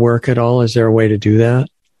with your work at all? Is there a way to do that?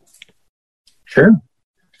 Sure.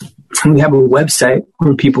 We have a website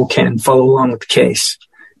where people can follow along with the case.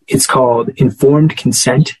 It's called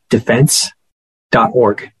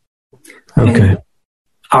informedconsentdefense.org. Okay. And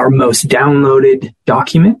our most downloaded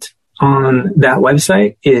document on that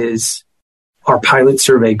website is our pilot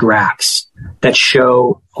survey graphs that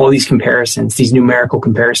show all these comparisons, these numerical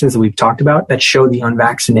comparisons that we've talked about, that show the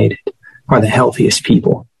unvaccinated are the healthiest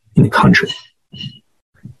people in the country.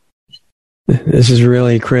 This is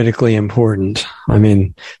really critically important. I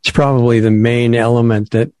mean, it's probably the main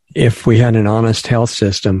element that if we had an honest health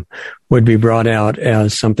system would be brought out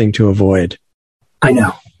as something to avoid. I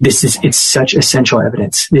know. It's such essential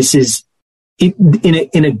evidence.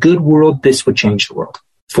 In a good world, this would change the world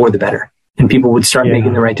for the better, and people would start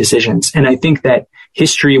making the right decisions. And I think that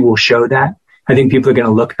history will show that. I think people are going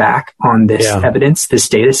to look back on this evidence, this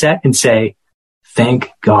data set, and say,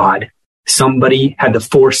 thank God somebody had the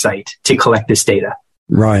foresight to collect this data.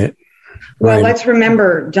 Right. Well, let's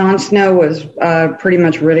remember Jon Snow was pretty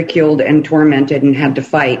much ridiculed and tormented and had to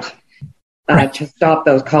fight to stop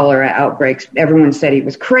those cholera outbreaks. Everyone said he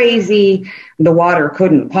was crazy. The water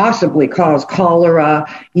couldn't possibly cause cholera,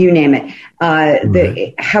 you name it.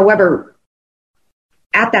 However,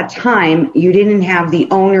 at that time, you didn't have the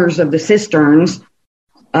owners of the cisterns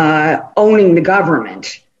owning the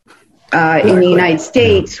government. In the United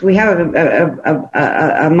States, we have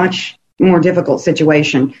a much more difficult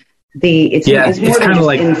situation. It's more kind of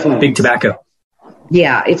like influence. Big tobacco.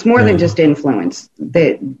 Yeah, it's more than just influence.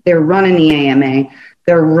 They're running the AMA.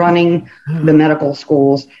 They're running the medical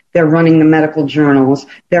schools. They're running the medical journals.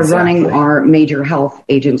 They're running our major health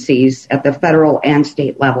agencies at the federal and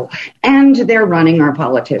state level. And they're running our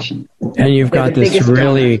politicians. And you've got this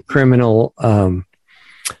really criminal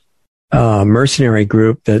mercenary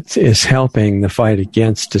group that is helping the fight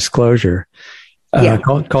against disclosure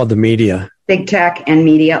called the media. Big tech and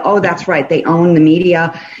media. Oh, that's right. They own the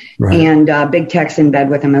media, and big tech's in bed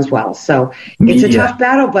with them as well. So it's a tough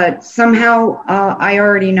battle, but somehow I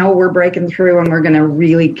already know we're breaking through and we're going to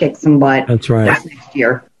really kick some butt. That's right. Next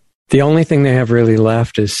year. The only thing they have really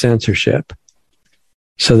left is censorship.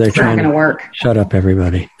 So they're trying to work. Shut up,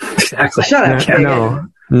 everybody. Exactly. Shut up.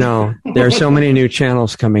 No. There are so many new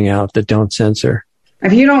channels coming out that don't censor.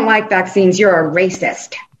 If you don't like vaccines, you're a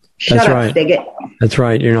racist. Shut up, bigot. That's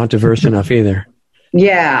right. You're not diverse enough either.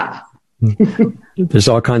 Yeah. There's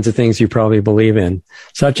all kinds of things you probably believe in,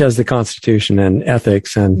 such as the Constitution and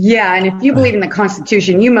ethics. And if you believe in the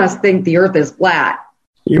Constitution, you must think the earth is flat.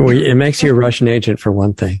 It makes you a Russian agent, for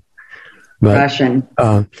one thing. But, Russian.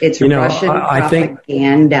 It's Russian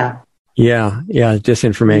propaganda.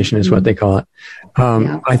 Disinformation is what they call it.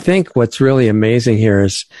 I think what's really amazing here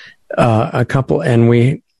is a couple,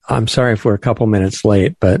 and I'm sorry if we're a couple minutes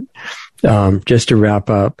late, but just to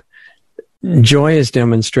wrap up, Joy is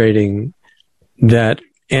demonstrating that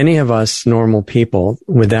any of us normal people,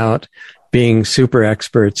 without being super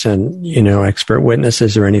experts and, expert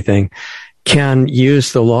witnesses or anything, can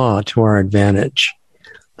use the law to our advantage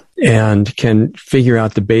and can figure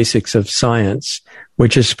out the basics of science,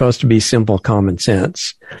 which is supposed to be simple common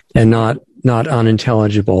sense and not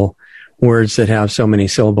unintelligible words that have so many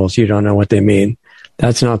syllables you don't know what they mean.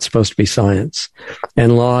 That's not supposed to be science.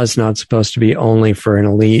 And law is not supposed to be only for an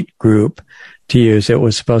elite group to use. It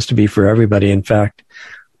was supposed to be for everybody. In fact,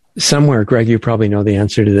 somewhere, Greg, you probably know the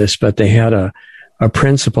answer to this, but they had a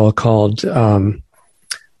principle called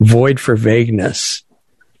void for vagueness.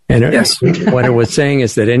 And what it was saying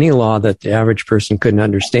is that any law that the average person couldn't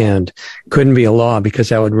understand couldn't be a law because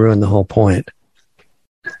that would ruin the whole point.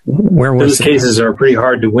 Those cases are pretty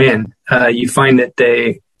hard to win. You find that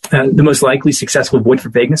the most likely successful void for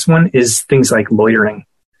vagueness one is things like loitering.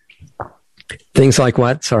 Things like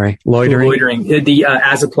what? Sorry, loitering. Loitering. The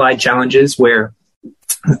as applied challenges where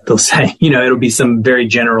they'll say, it'll be some very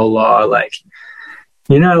general law, like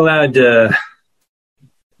you're not allowed to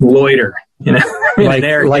loiter,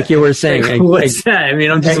 like you were saying. What's that? I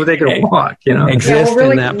mean, I'm just taking a walk, Exist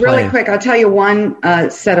really, in that really plan. quick, I'll tell you one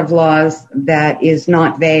set of laws that is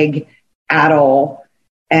not vague at all,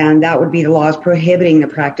 and that would be the laws prohibiting the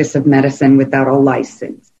practice of medicine without a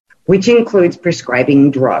license, which includes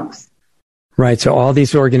prescribing drugs. Right. So all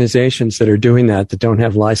these organizations that are doing that don't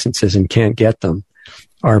have licenses and can't get them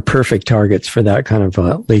are perfect targets for that kind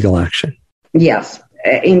of legal action. Yes.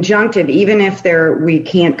 Injunctive, even if we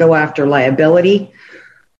can't go after liability,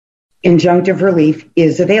 injunctive relief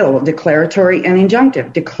is available. Declaratory and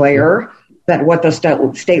injunctive. Declare that what the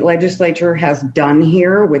state legislature has done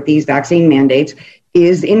here with these vaccine mandates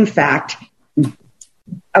is, in fact,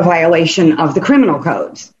 a violation of the criminal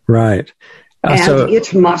codes. Right. And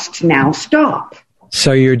it must now stop.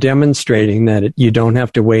 So you're demonstrating that you don't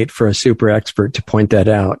have to wait for a super expert to point that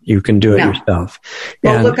out. You can do it yourself.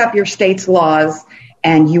 Well, look up your state's laws,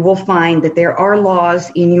 and you will find that there are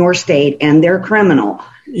laws in your state, and they're criminal,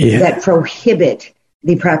 that prohibit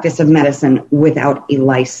the practice of medicine without a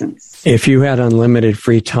license. If you had unlimited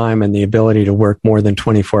free time and the ability to work more than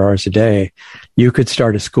 24 hours a day, you could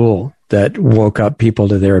start a school that woke up people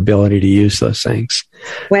to their ability to use those things.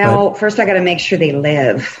 Well, first I got to make sure they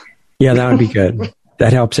live. Yeah, that would be good.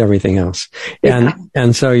 That helps everything else.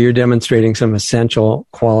 And so you're demonstrating some essential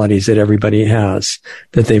qualities that everybody has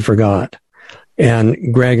that they forgot.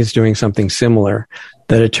 And Greg is doing something similar,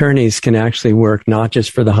 that attorneys can actually work not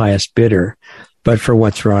just for the highest bidder, but for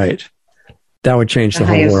what's right. That would change the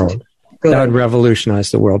whole world. Good. That would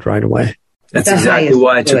revolutionize the world right away. That's exactly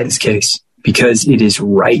why I took this case, because it is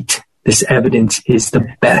right. This evidence is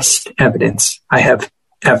the best evidence I have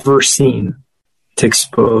ever seen to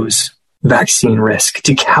expose vaccine risk,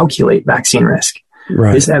 to calculate vaccine risk.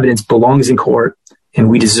 Right. This evidence belongs in court, and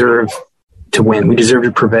we deserve to win. We deserve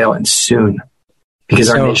to prevail, and soon, because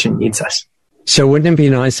our nation needs us. So wouldn't it be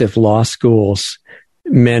nice if law schools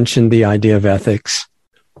mentioned the idea of ethics,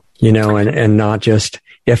 and not just,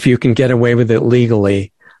 if you can get away with it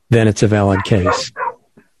legally, then it's a valid case?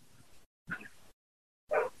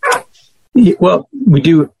 Well, we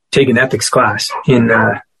do take an ethics class in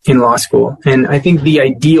law school, and I think the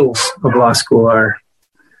ideals of law school are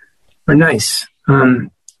nice.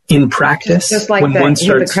 In practice, just like when one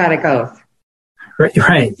starts, Hippocratic oath.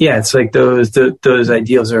 Right. Yeah, it's like those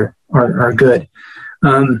ideals are good.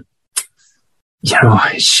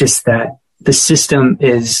 It's just that the system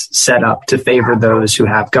is set up to favor those who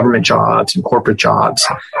have government jobs and corporate jobs,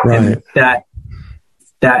 and that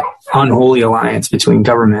unholy alliance between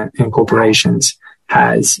government and corporations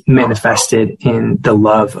has manifested in the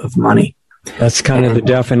love of money. That's kind of the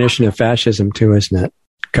definition of fascism too, isn't it?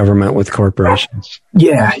 Government with corporations.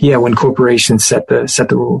 Yeah. When corporations set the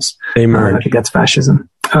rules, they merge. I think that's fascism.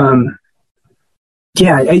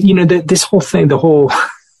 This whole thing, the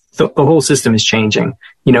whole system is changing.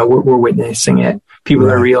 We're witnessing it. People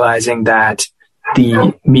are realizing that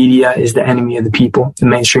the media is the enemy of the people. The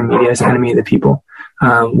mainstream media is the enemy of the people.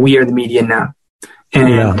 We are the media now.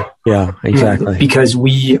 And yeah, exactly. Because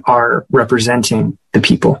we are representing the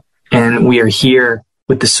people, and we are here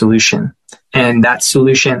with the solution. And that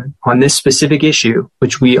solution on this specific issue,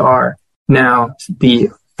 which we are now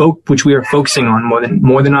which we are focusing on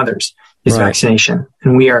more than others, is vaccination.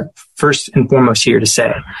 And we are first and foremost here to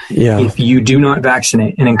say, if you do not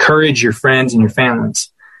vaccinate, and encourage your friends and your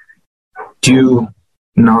families, do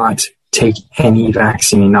not take any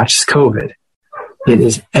vaccine, not just COVID. It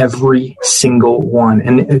is every single one.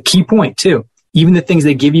 And a key point too, even the things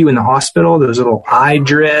they give you in the hospital, those little eye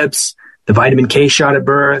drips, the vitamin K shot at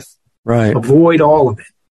birth, avoid all of it.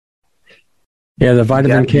 Yeah, the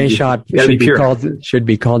vitamin K shot should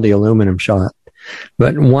be called the aluminum shot.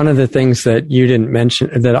 But one of the things that you didn't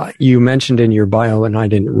mention, that you mentioned in your bio and I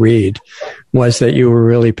didn't read, was that you were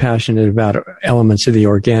really passionate about elements of the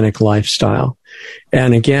organic lifestyle.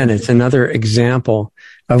 And again, it's another example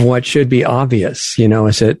of what should be obvious.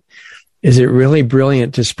 Is it really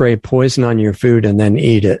brilliant to spray poison on your food and then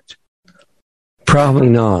eat it? Probably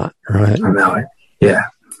not, right? Yeah.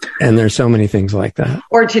 And there's so many things like that.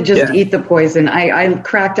 Or to just eat the poison. I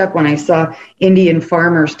cracked up when I saw Indian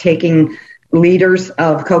farmers taking liters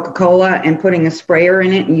of Coca-Cola and putting a sprayer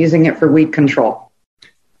in it and using it for weed control.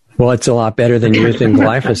 Well, it's a lot better than using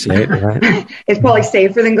glyphosate, right? It's probably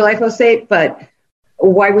safer than glyphosate, but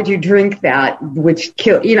why would you drink that, which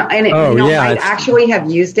kill, I actually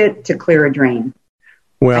have used it to clear a drain.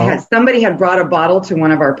 Well, somebody had brought a bottle to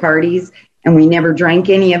one of our parties, and we never drank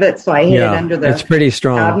any of it, so I hid it under the it's pretty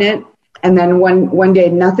strong cabinet, And then one day,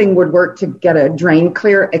 nothing would work to get a drain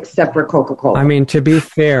clear except for Coca-Cola. I mean, to be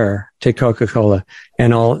fair to Coca-Cola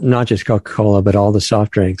and not just Coca-Cola, but all the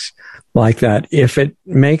soft drinks like that, if it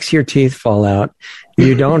makes your teeth fall out,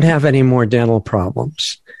 you don't have any more dental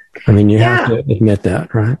problems. I mean, you have to admit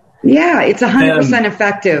that, right? Yeah, it's 100%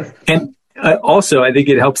 effective. And also, I think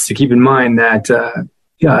it helps to keep in mind that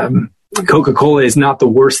Coca-Cola is not the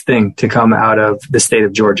worst thing to come out of the state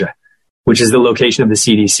of Georgia, which is the location of the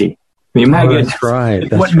CDC. I mean, my goodness, that's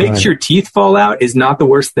right. What makes your teeth fall out is not the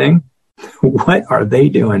worst thing. What are they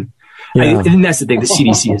doing? Yeah. And that's the thing. The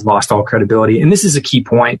CDC has lost all credibility. And this is a key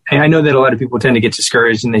point. And I know that a lot of people tend to get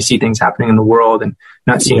discouraged and they see things happening in the world and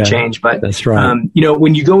not seeing change. But that's right.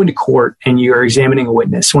 When you go into court and you're examining a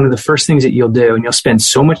witness, one of the first things that you'll do, and you'll spend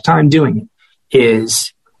so much time doing it,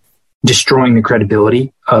 is destroying the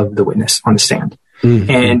credibility of the witness on the stand.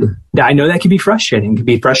 Mm-hmm. And I know that can be frustrating. It can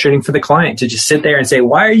be frustrating for the client to just sit there and say,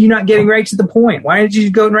 why are you not getting right to the point? Why did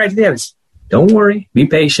you go right to the evidence? Don't worry. Be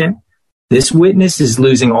patient. This witness is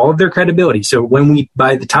losing all of their credibility. So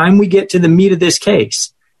by the time we get to the meat of this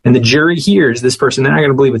case and the jury hears this person, they're not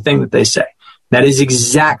going to believe a thing that they say. That is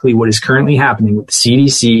exactly what is currently happening with the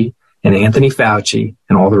CDC and Anthony Fauci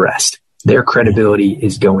and all the rest. Their credibility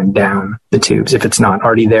is going down the tubes if it's not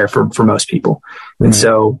already there for most people. Right. And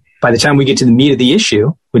so by the time we get to the meat of the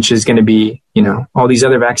issue, which is going to be, all these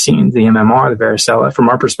other vaccines, the MMR, the varicella, from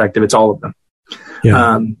our perspective, it's all of them.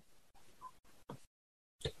 Yeah.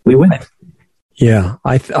 We win. Yeah,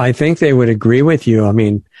 I think they would agree with you. I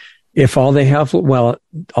mean, if all they have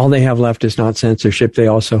left is not censorship, they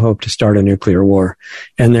also hope to start a nuclear war.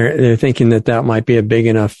 And they're thinking that might be a big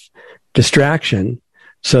enough distraction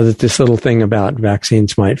so that this little thing about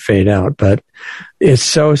vaccines might fade out. But it's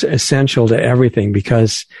so essential to everything,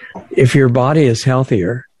 because if your body is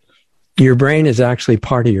healthier, your brain is actually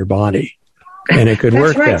part of your body. And it could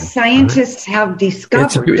work. That's right. Scientists have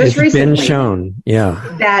discovered just recently been shown,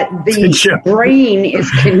 that the brain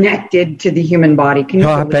is connected to the human body.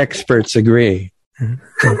 Top experts agree.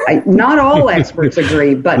 Not all experts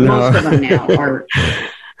agree, but most of them now are.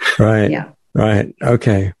 Right. Yeah. Right.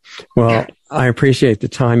 Okay. Well, I appreciate the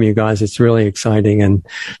time, you guys. It's really exciting. And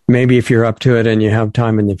maybe if you're up to it and you have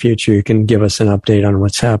time in the future, you can give us an update on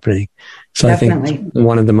what's happening. So definitely. I think it's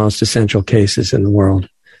one of the most essential cases in the world.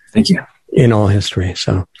 Thank you. In all history.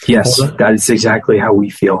 So yes, that is exactly how we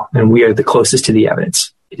feel. And we are the closest to the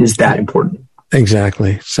evidence. It is that important.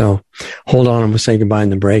 Exactly. So hold on, and we'll say goodbye in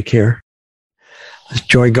the break here.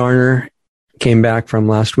 Joy Garner came back from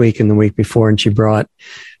last week and the week before, and she brought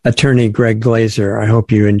attorney Greg Glaser. I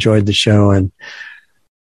hope you enjoyed the show, and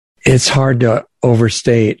it's hard to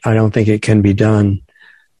overstate. I don't think it can be done.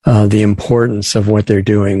 The importance of what they're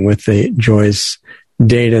doing with the Joy's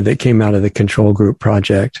data that came out of the control group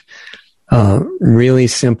project. Really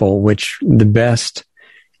simple, which the best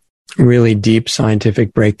really deep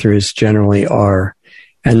scientific breakthroughs generally are.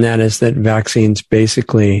 And that is that vaccines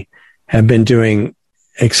basically have been doing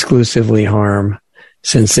exclusively harm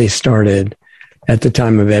since they started at the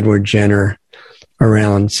time of Edward Jenner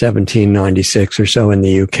around 1796 or so in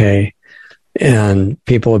the UK. And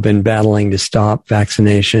people have been battling to stop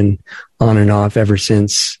vaccination on and off ever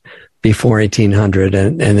since before 1800.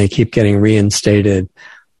 And they keep getting reinstated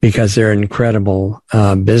because they're an incredible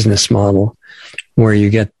business model where you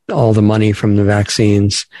get all the money from the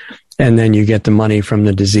vaccines and then you get the money from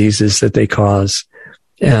the diseases that they cause.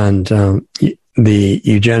 And the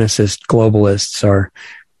eugenicist globalists are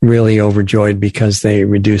really overjoyed because they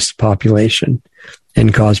reduce the population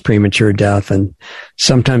and cause premature death and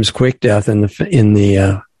sometimes quick death in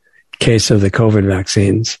the case of the COVID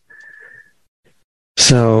vaccines.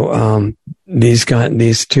 So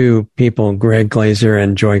these two people, Greg Glaser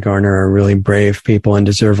and Joy Garner, are really brave people and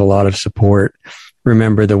deserve a lot of support.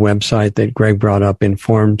 Remember the website that Greg brought up,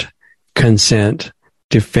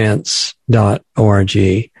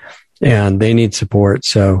 informeddefense.org, and they need support.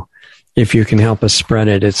 So if you can help us spread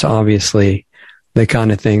it, it's obviously the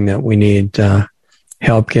kind of thing that we need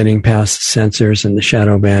help getting past censors and the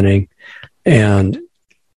shadow banning. And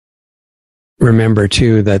remember,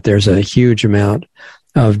 too, that there's a huge amount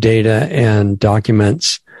of data and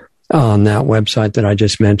documents on that website that I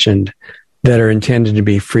just mentioned that are intended to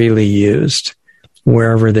be freely used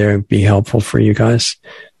wherever they would be helpful for you guys.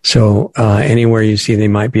 So anywhere you see they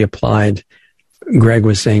might be applied, Greg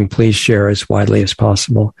was saying, please share as widely as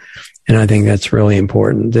possible. And I think that's really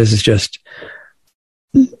important. This is just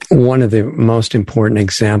one of the most important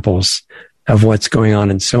examples of what's going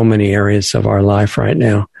on in so many areas of our life right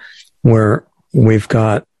now, where we've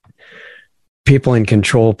got people in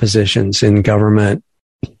control positions in government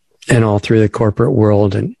and all through the corporate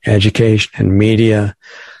world and education and media,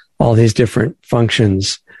 all these different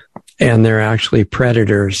functions, and they're actually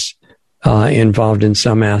predators involved in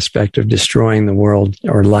some aspect of destroying the world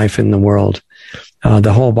or life in the world.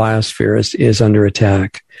 The whole biosphere is under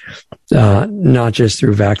attack, not just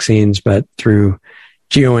through vaccines, but through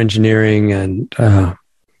geoengineering and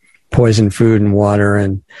poisoned food and water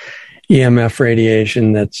and EMF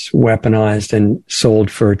radiation that's weaponized and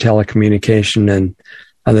sold for telecommunication and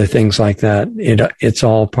other things like that. It's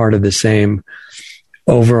all part of the same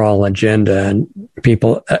overall agenda, and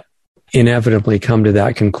people inevitably come to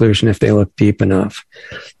that conclusion if they look deep enough.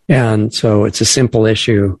 And so it's a simple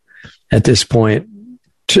issue at this point.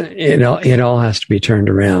 It all has to be turned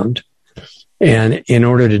around. And in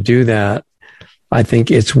order to do that, I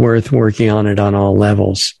think it's worth working on it on all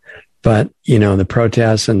levels. But, the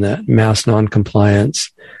protests and the mass noncompliance,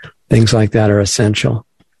 things like that are essential.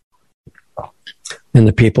 And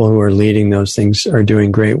the people who are leading those things are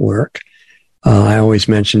doing great work. I always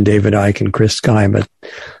mention David Icke and Chris Sky, but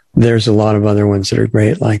there's a lot of other ones that are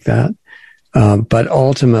great like that. But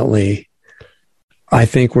ultimately, I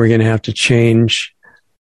think we're going to have to change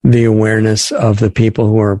the awareness of the people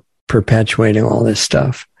who are perpetuating all this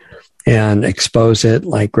stuff and expose it,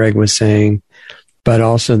 like Greg was saying. But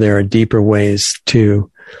also there are deeper ways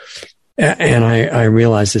to, and I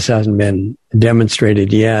realize this hasn't been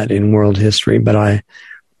demonstrated yet in world history, but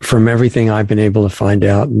from everything I've been able to find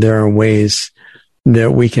out, there are ways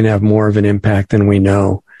that we can have more of an impact than we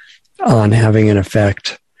know on having an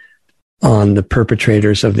effect on the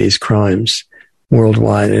perpetrators of these crimes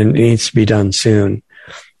worldwide, and it needs to be done soon.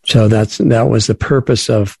 So that was the purpose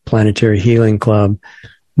of Planetary Healing Club,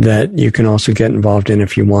 that you can also get involved in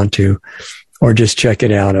if you want to, or just check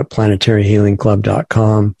it out at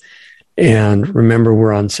planetaryhealingclub.com. And remember,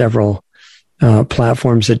 we're on several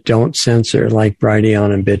platforms that don't censor, like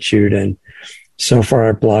Brighteon and BitChute. And so far,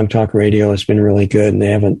 our Blog Talk Radio has been really good, and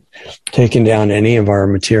they haven't taken down any of our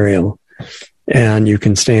material. And you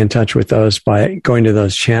can stay in touch with those by going to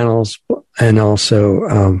those channels. And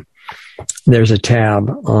also, there's a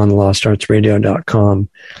tab on lostartsradio.com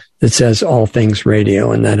that says All Things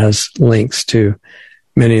Radio, and that has links to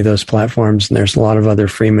many of those platforms. And there's a lot of other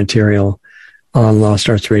free material on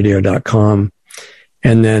lostartsradio.com.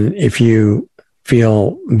 And then if you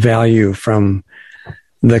feel value from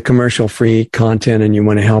the commercial-free content and you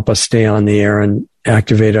want to help us stay on the air and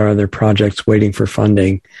activate our other projects waiting for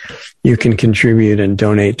funding, you can contribute and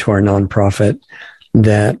donate to our nonprofit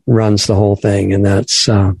that runs the whole thing. And that's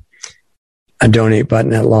a donate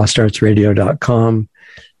button at lostartsradio.com.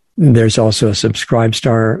 There's also a Subscribe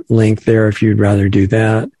Star link there if you'd rather do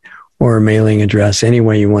that, or a mailing address. Any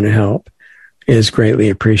way you want to help is greatly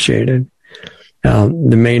appreciated. The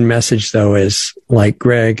main message, though, is like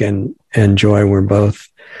Greg and Joy were both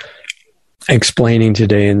explaining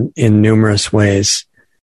today in numerous ways.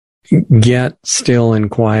 Get still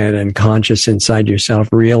and quiet and conscious inside yourself.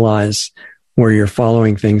 Realize where you're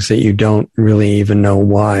following things that you don't really even know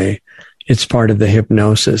why. It's part of the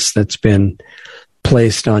hypnosis that's been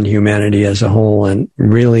placed on humanity as a whole. And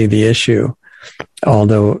really the issue,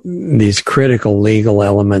 although these critical legal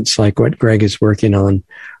elements like what Greg is working on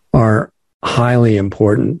are highly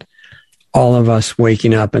important, all of us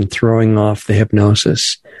waking up and throwing off the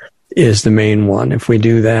hypnosis is the main one. If we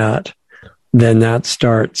do that, then that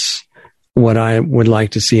starts what I would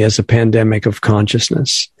like to see as a pandemic of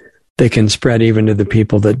consciousness that can spread even to the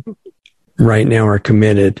people that right now are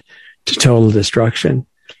committed to total destruction.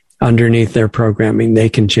 Underneath their programming, they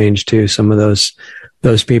can change too. Some of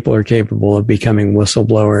those people are capable of becoming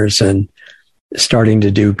whistleblowers and starting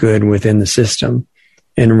to do good within the system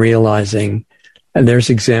and realizing, and there's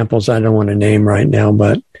examples I don't want to name right now,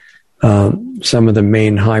 but some of the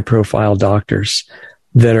main high-profile doctors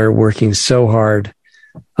that are working so hard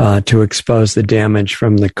to expose the damage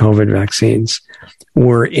from the COVID vaccines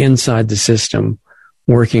were inside the system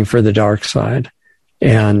working for the dark side.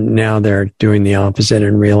 And now they're doing the opposite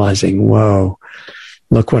and realizing, whoa,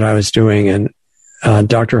 look what I was doing. And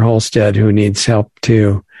Dr. Holstead, who needs help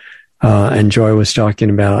too, and Joy was talking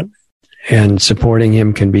about, and supporting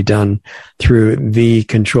him can be done through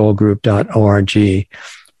thecontrolgroup.org.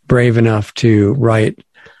 Brave enough to write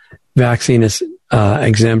vaccine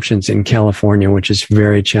exemptions in California, which is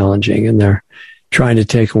very challenging. And they're trying to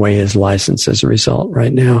take away his license as a result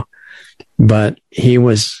right now. But he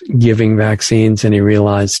was giving vaccines and he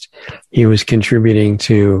realized he was contributing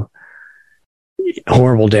to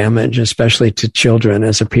horrible damage, especially to children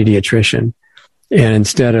as a pediatrician. And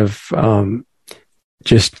instead of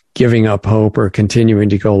just giving up hope or continuing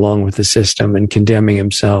to go along with the system and condemning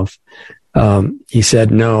himself, he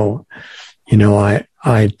said, no,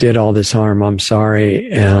 I did all this harm. I'm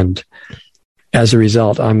sorry. And as a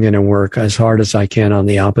result, I'm going to work as hard as I can on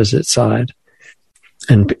the opposite side.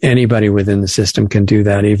 And anybody within the system can do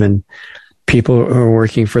that, even people who are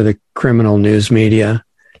working for the criminal news media.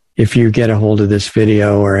 If you get a hold of this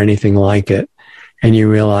video or anything like it, and you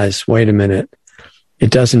realize, wait a minute, it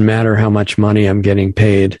doesn't matter how much money I'm getting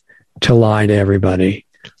paid to lie to everybody.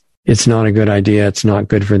 It's not a good idea. It's not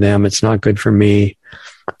good for them. It's not good for me.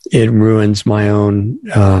 It ruins my own,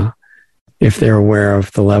 if they're aware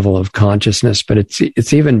of the level of consciousness, but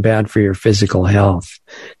it's even bad for your physical health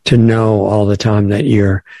to know all the time that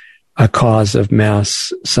you're a cause of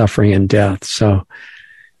mass suffering and death. So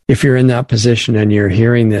if you're in that position and you're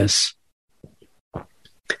hearing this,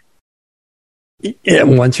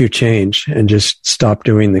 once you change and just stop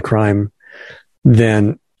doing the crime,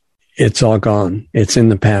 then it's all gone. It's in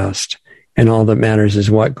the past. And all that matters is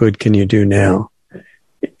what good can you do now?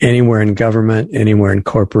 Anywhere in government, anywhere in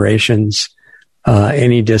corporations,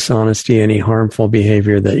 any dishonesty, any harmful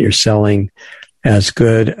behavior that you're selling as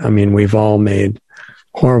good. I mean, we've all made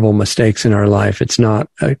horrible mistakes in our life. It's not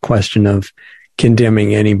a question of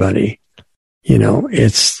condemning anybody. You know,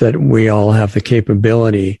 it's that we all have the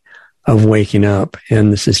capability of waking up.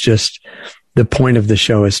 And this is just the point of the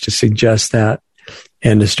show, is to suggest that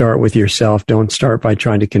and to start with yourself. Don't start by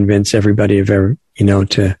trying to convince everybody of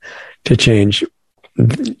to change.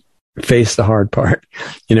 Face the hard part.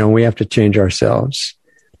 We have to change ourselves.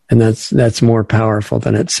 And that's more powerful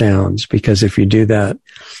than it sounds, because if you do that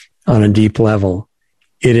on a deep level,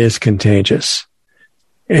 it is contagious.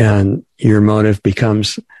 And your motive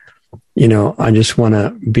becomes, I just want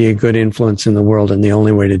to be a good influence in the world. And the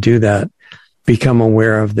only way to do that, become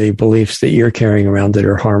aware of the beliefs that you're carrying around that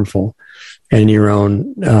are harmful, and your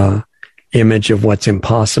own image of what's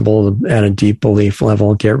impossible at a deep belief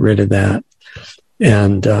level. Get rid of that.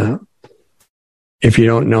 And if you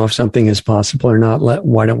don't know if something is possible or not,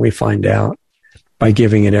 why don't we find out by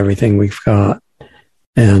giving it everything we've got?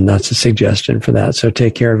 And that's a suggestion for that. So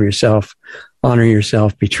take care of yourself, honor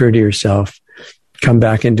yourself, be true to yourself, come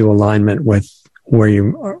back into alignment with where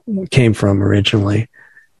you came from originally.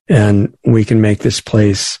 And we can make this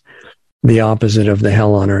place the opposite of the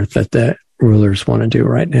hell on earth that the rulers want to do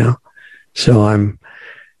right now. So I'm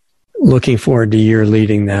looking forward to your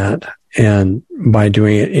leading that, and by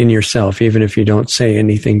doing it in yourself, even if you don't say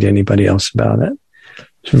anything to anybody else about it.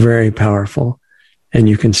 It's very powerful, and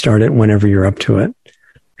you can start it whenever you're up to it.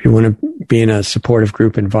 If you want to be in a supportive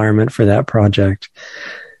group environment for that project,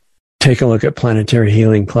 take a look at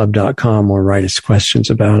planetaryhealingclub.com, or write us questions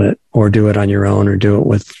about it, or do it on your own, or do it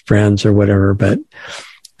with friends or whatever. But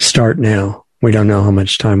start now. We don't know how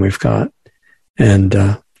much time we've got, and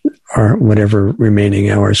our whatever remaining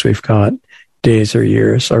hours we've got, days or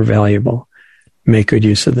years, are valuable. Make good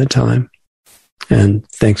use of the time. And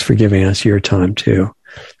thanks for giving us your time too.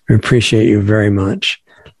 We appreciate you very much.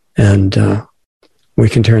 And we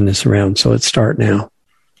can turn this around. So let's start now.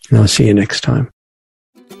 And I'll see you next time.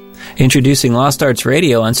 Introducing Lost Arts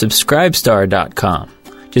Radio on Subscribestar.com.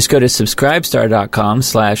 Just go to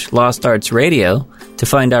Subscribestar.com/LostArtsRadio to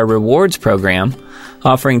find our rewards program,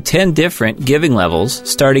 offering 10 different giving levels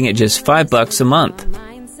starting at just $5 a month.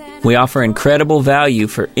 We offer incredible value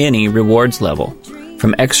for any rewards level,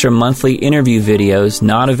 from extra monthly interview videos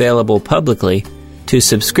not available publicly to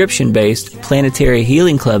subscription-based Planetary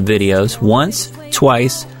Healing Club videos once,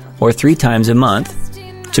 twice, or 3 times a month,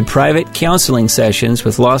 to private counseling sessions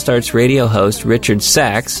with Lost Arts Radio host Richard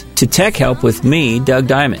Sachs, to tech help with me, Doug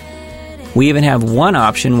Diamond. We even have one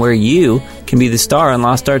option where you can be the star on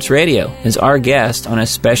Lost Arts Radio as our guest on a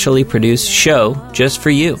specially produced show just for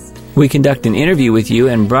you. We conduct an interview with you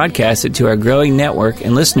and broadcast it to our growing network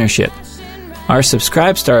and listenership. Our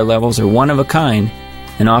Subscribe Star levels are one of a kind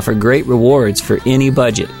and offer great rewards for any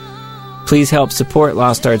budget. Please help support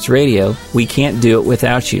Lost Arts Radio. We can't do it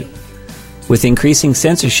without you. With increasing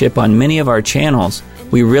censorship on many of our channels,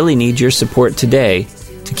 we really need your support today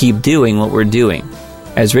to keep doing what we're doing.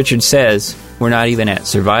 As Richard says, we're not even at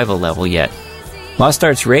survival level yet. Lost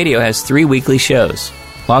Arts Radio has 3 weekly shows.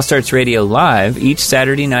 Lost Arts Radio Live each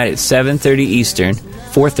Saturday night at 7:30 Eastern,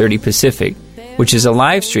 4:30 Pacific, which is a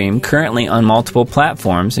live stream currently on multiple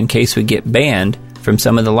platforms in case we get banned from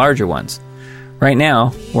some of the larger ones. Right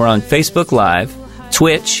now, we're on Facebook Live,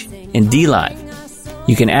 Twitch, and DLive.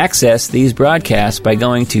 You can access these broadcasts by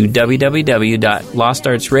going to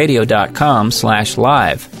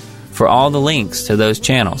www.lostartsradio.com/live for all the links to those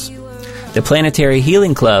channels. The Planetary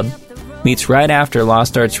Healing Club meets right after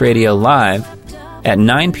Lost Arts Radio Live at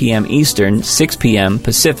 9 p.m. Eastern, 6 p.m.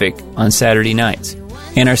 Pacific on Saturday nights.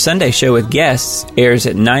 And our Sunday show with guests airs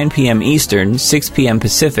at 9 p.m. Eastern, 6 p.m.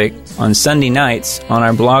 Pacific on Sunday nights on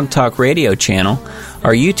our Blog Talk Radio channel,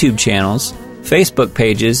 our YouTube channels, Facebook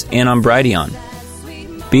pages, and on Brighteon.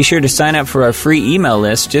 Be sure to sign up for our free email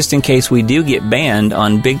list just in case we do get banned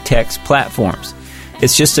on big tech's platforms.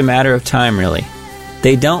 It's just a matter of time, really.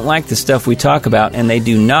 They don't like the stuff we talk about, and they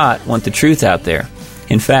do not want the truth out there.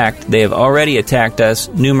 In fact, they have already attacked us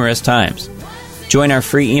numerous times. Join our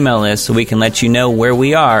free email list so we can let you know where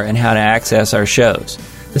we are and how to access our shows.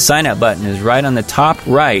 The sign-up button is right on the top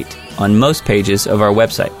right on most pages of our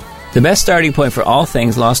website. The best starting point for all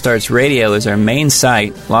things Lost Arts Radio is our main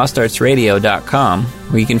site, lostartsradio.com,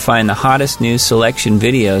 where you can find the hottest news selection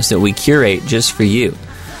videos that we curate just for you.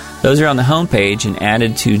 Those are on the homepage and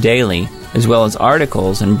added to daily, as well as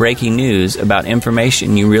articles and breaking news about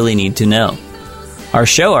information you really need to know. Our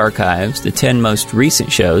show archives, the 10 most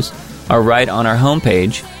recent shows, are right on our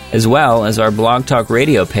homepage, as well as our Blog Talk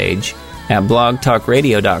Radio page at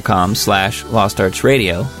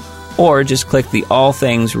blogtalkradio.com/lostartsradio, or just click the All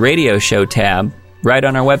Things Radio Show tab right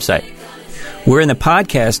on our website. We're in the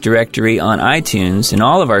podcast directory on iTunes, and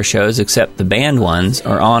all of our shows except the banned ones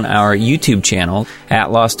are on our YouTube channel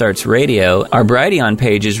at Lost Arts Radio. Our Brighteon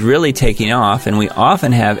page is really taking off, and we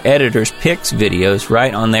often have editors' picks videos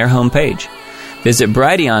right on their homepage. Visit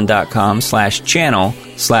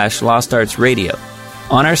brighteon.com/channel/LostArtsRadio.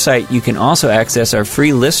 On our site, you can also access our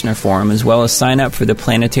free listener forum as well as sign up for the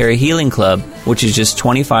Planetary Healing Club, which is just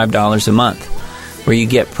 $25 a month, where you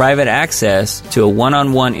get private access to a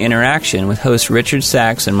one-on-one interaction with host Richard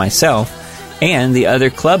Sachs and myself and the other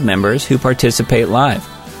club members who participate live.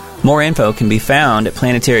 More info can be found at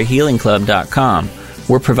planetaryhealingclub.com.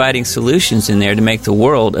 We're providing solutions in there to make the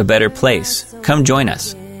world a better place. Come join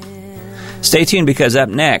us. Stay tuned, because up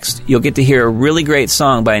next, you'll get to hear a really great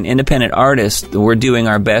song by an independent artist that we're doing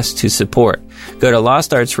our best to support. Go to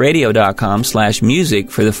lostartsradio.com/music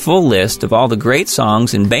for the full list of all the great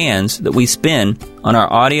songs and bands that we spin on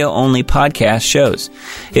our audio-only podcast shows.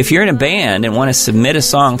 If you're in a band and want to submit a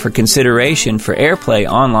song for consideration for airplay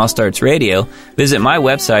on Lost Arts Radio, visit my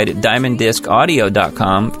website at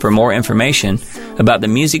diamonddiscaudio.com for more information about the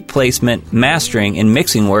music placement, mastering, and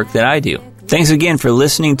mixing work that I do. Thanks again for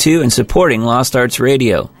listening to and supporting Lost Arts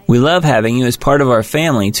Radio. We love having you as part of our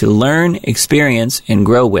family to learn, experience, and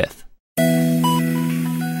grow with.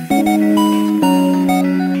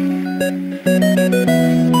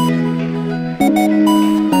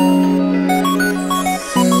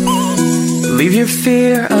 Leave your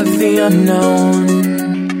fear of the unknown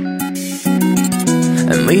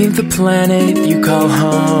and leave the planet you call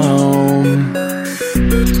home.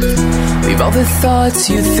 Leave all the thoughts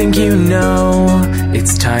you think you know.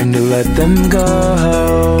 It's time to let them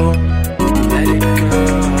go. Let it go.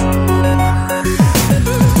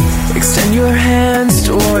 Extend your hands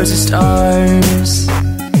towards the stars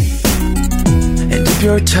and dip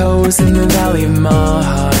your toes in the valley of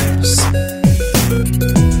Mars.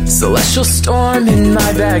 Celestial storm in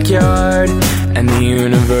my backyard and the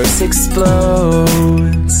universe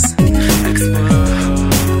explodes.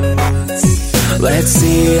 Let's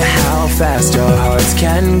see how fast our hearts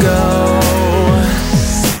can go.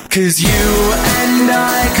 'Cause you and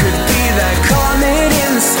I could be that comet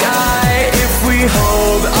in the sky. If we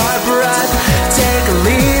hold our breath, take a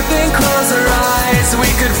leap and close our eyes, we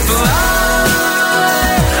could fly.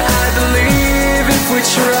 I believe if we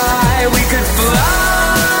try, we could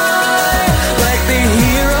fly. Like the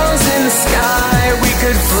heroes in the sky, we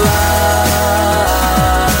could fly.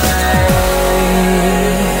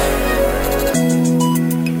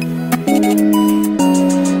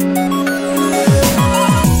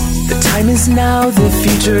 Now the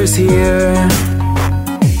future's here.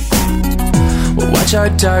 We'll watch our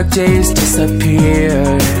dark days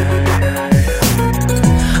disappear.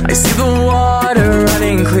 I see the water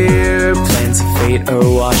running clear. Plans of fate are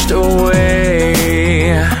washed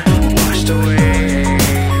away. Washed away.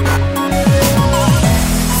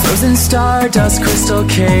 Frozen stardust, crystal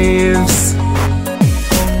caves,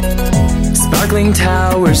 sparkling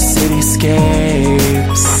towers,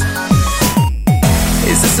 cityscapes.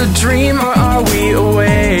 Is this a dream or are we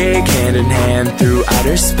awake? Hand in hand through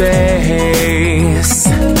outer space.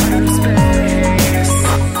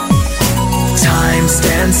 Time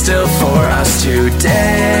stands still for us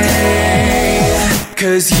today.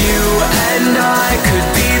 'Cause you and I could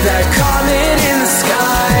be that comet in the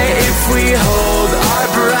sky. If we hold our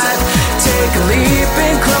breath, take a leap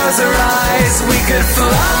and close our eyes, we could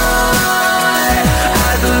fly.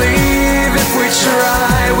 I believe if we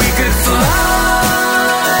try, we could fly.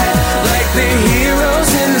 Like the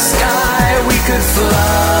heroes in the sky, we could fly.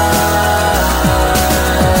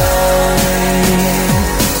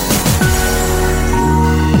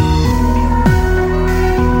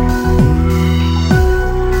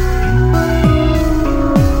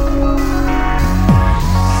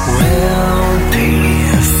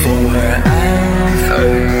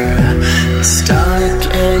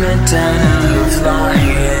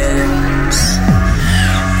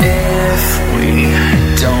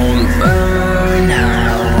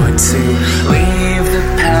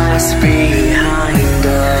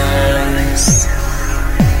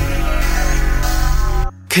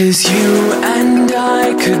 'Cause you and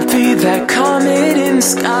I could be that comet in the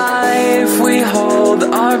sky if we hold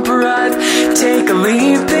our breath, take a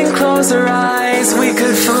leap and close our eyes. We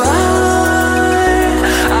could fly.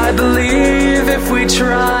 I believe if we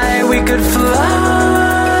try, we could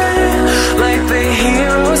fly like the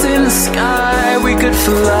heroes in the sky. We could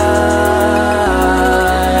fly.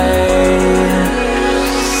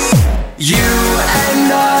 You and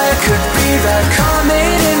I could be that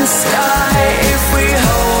comet in the sky if we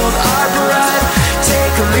hold our breath,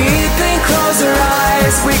 take a leap and close our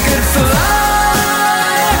eyes. We could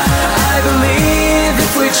fly. I believe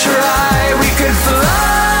if we try.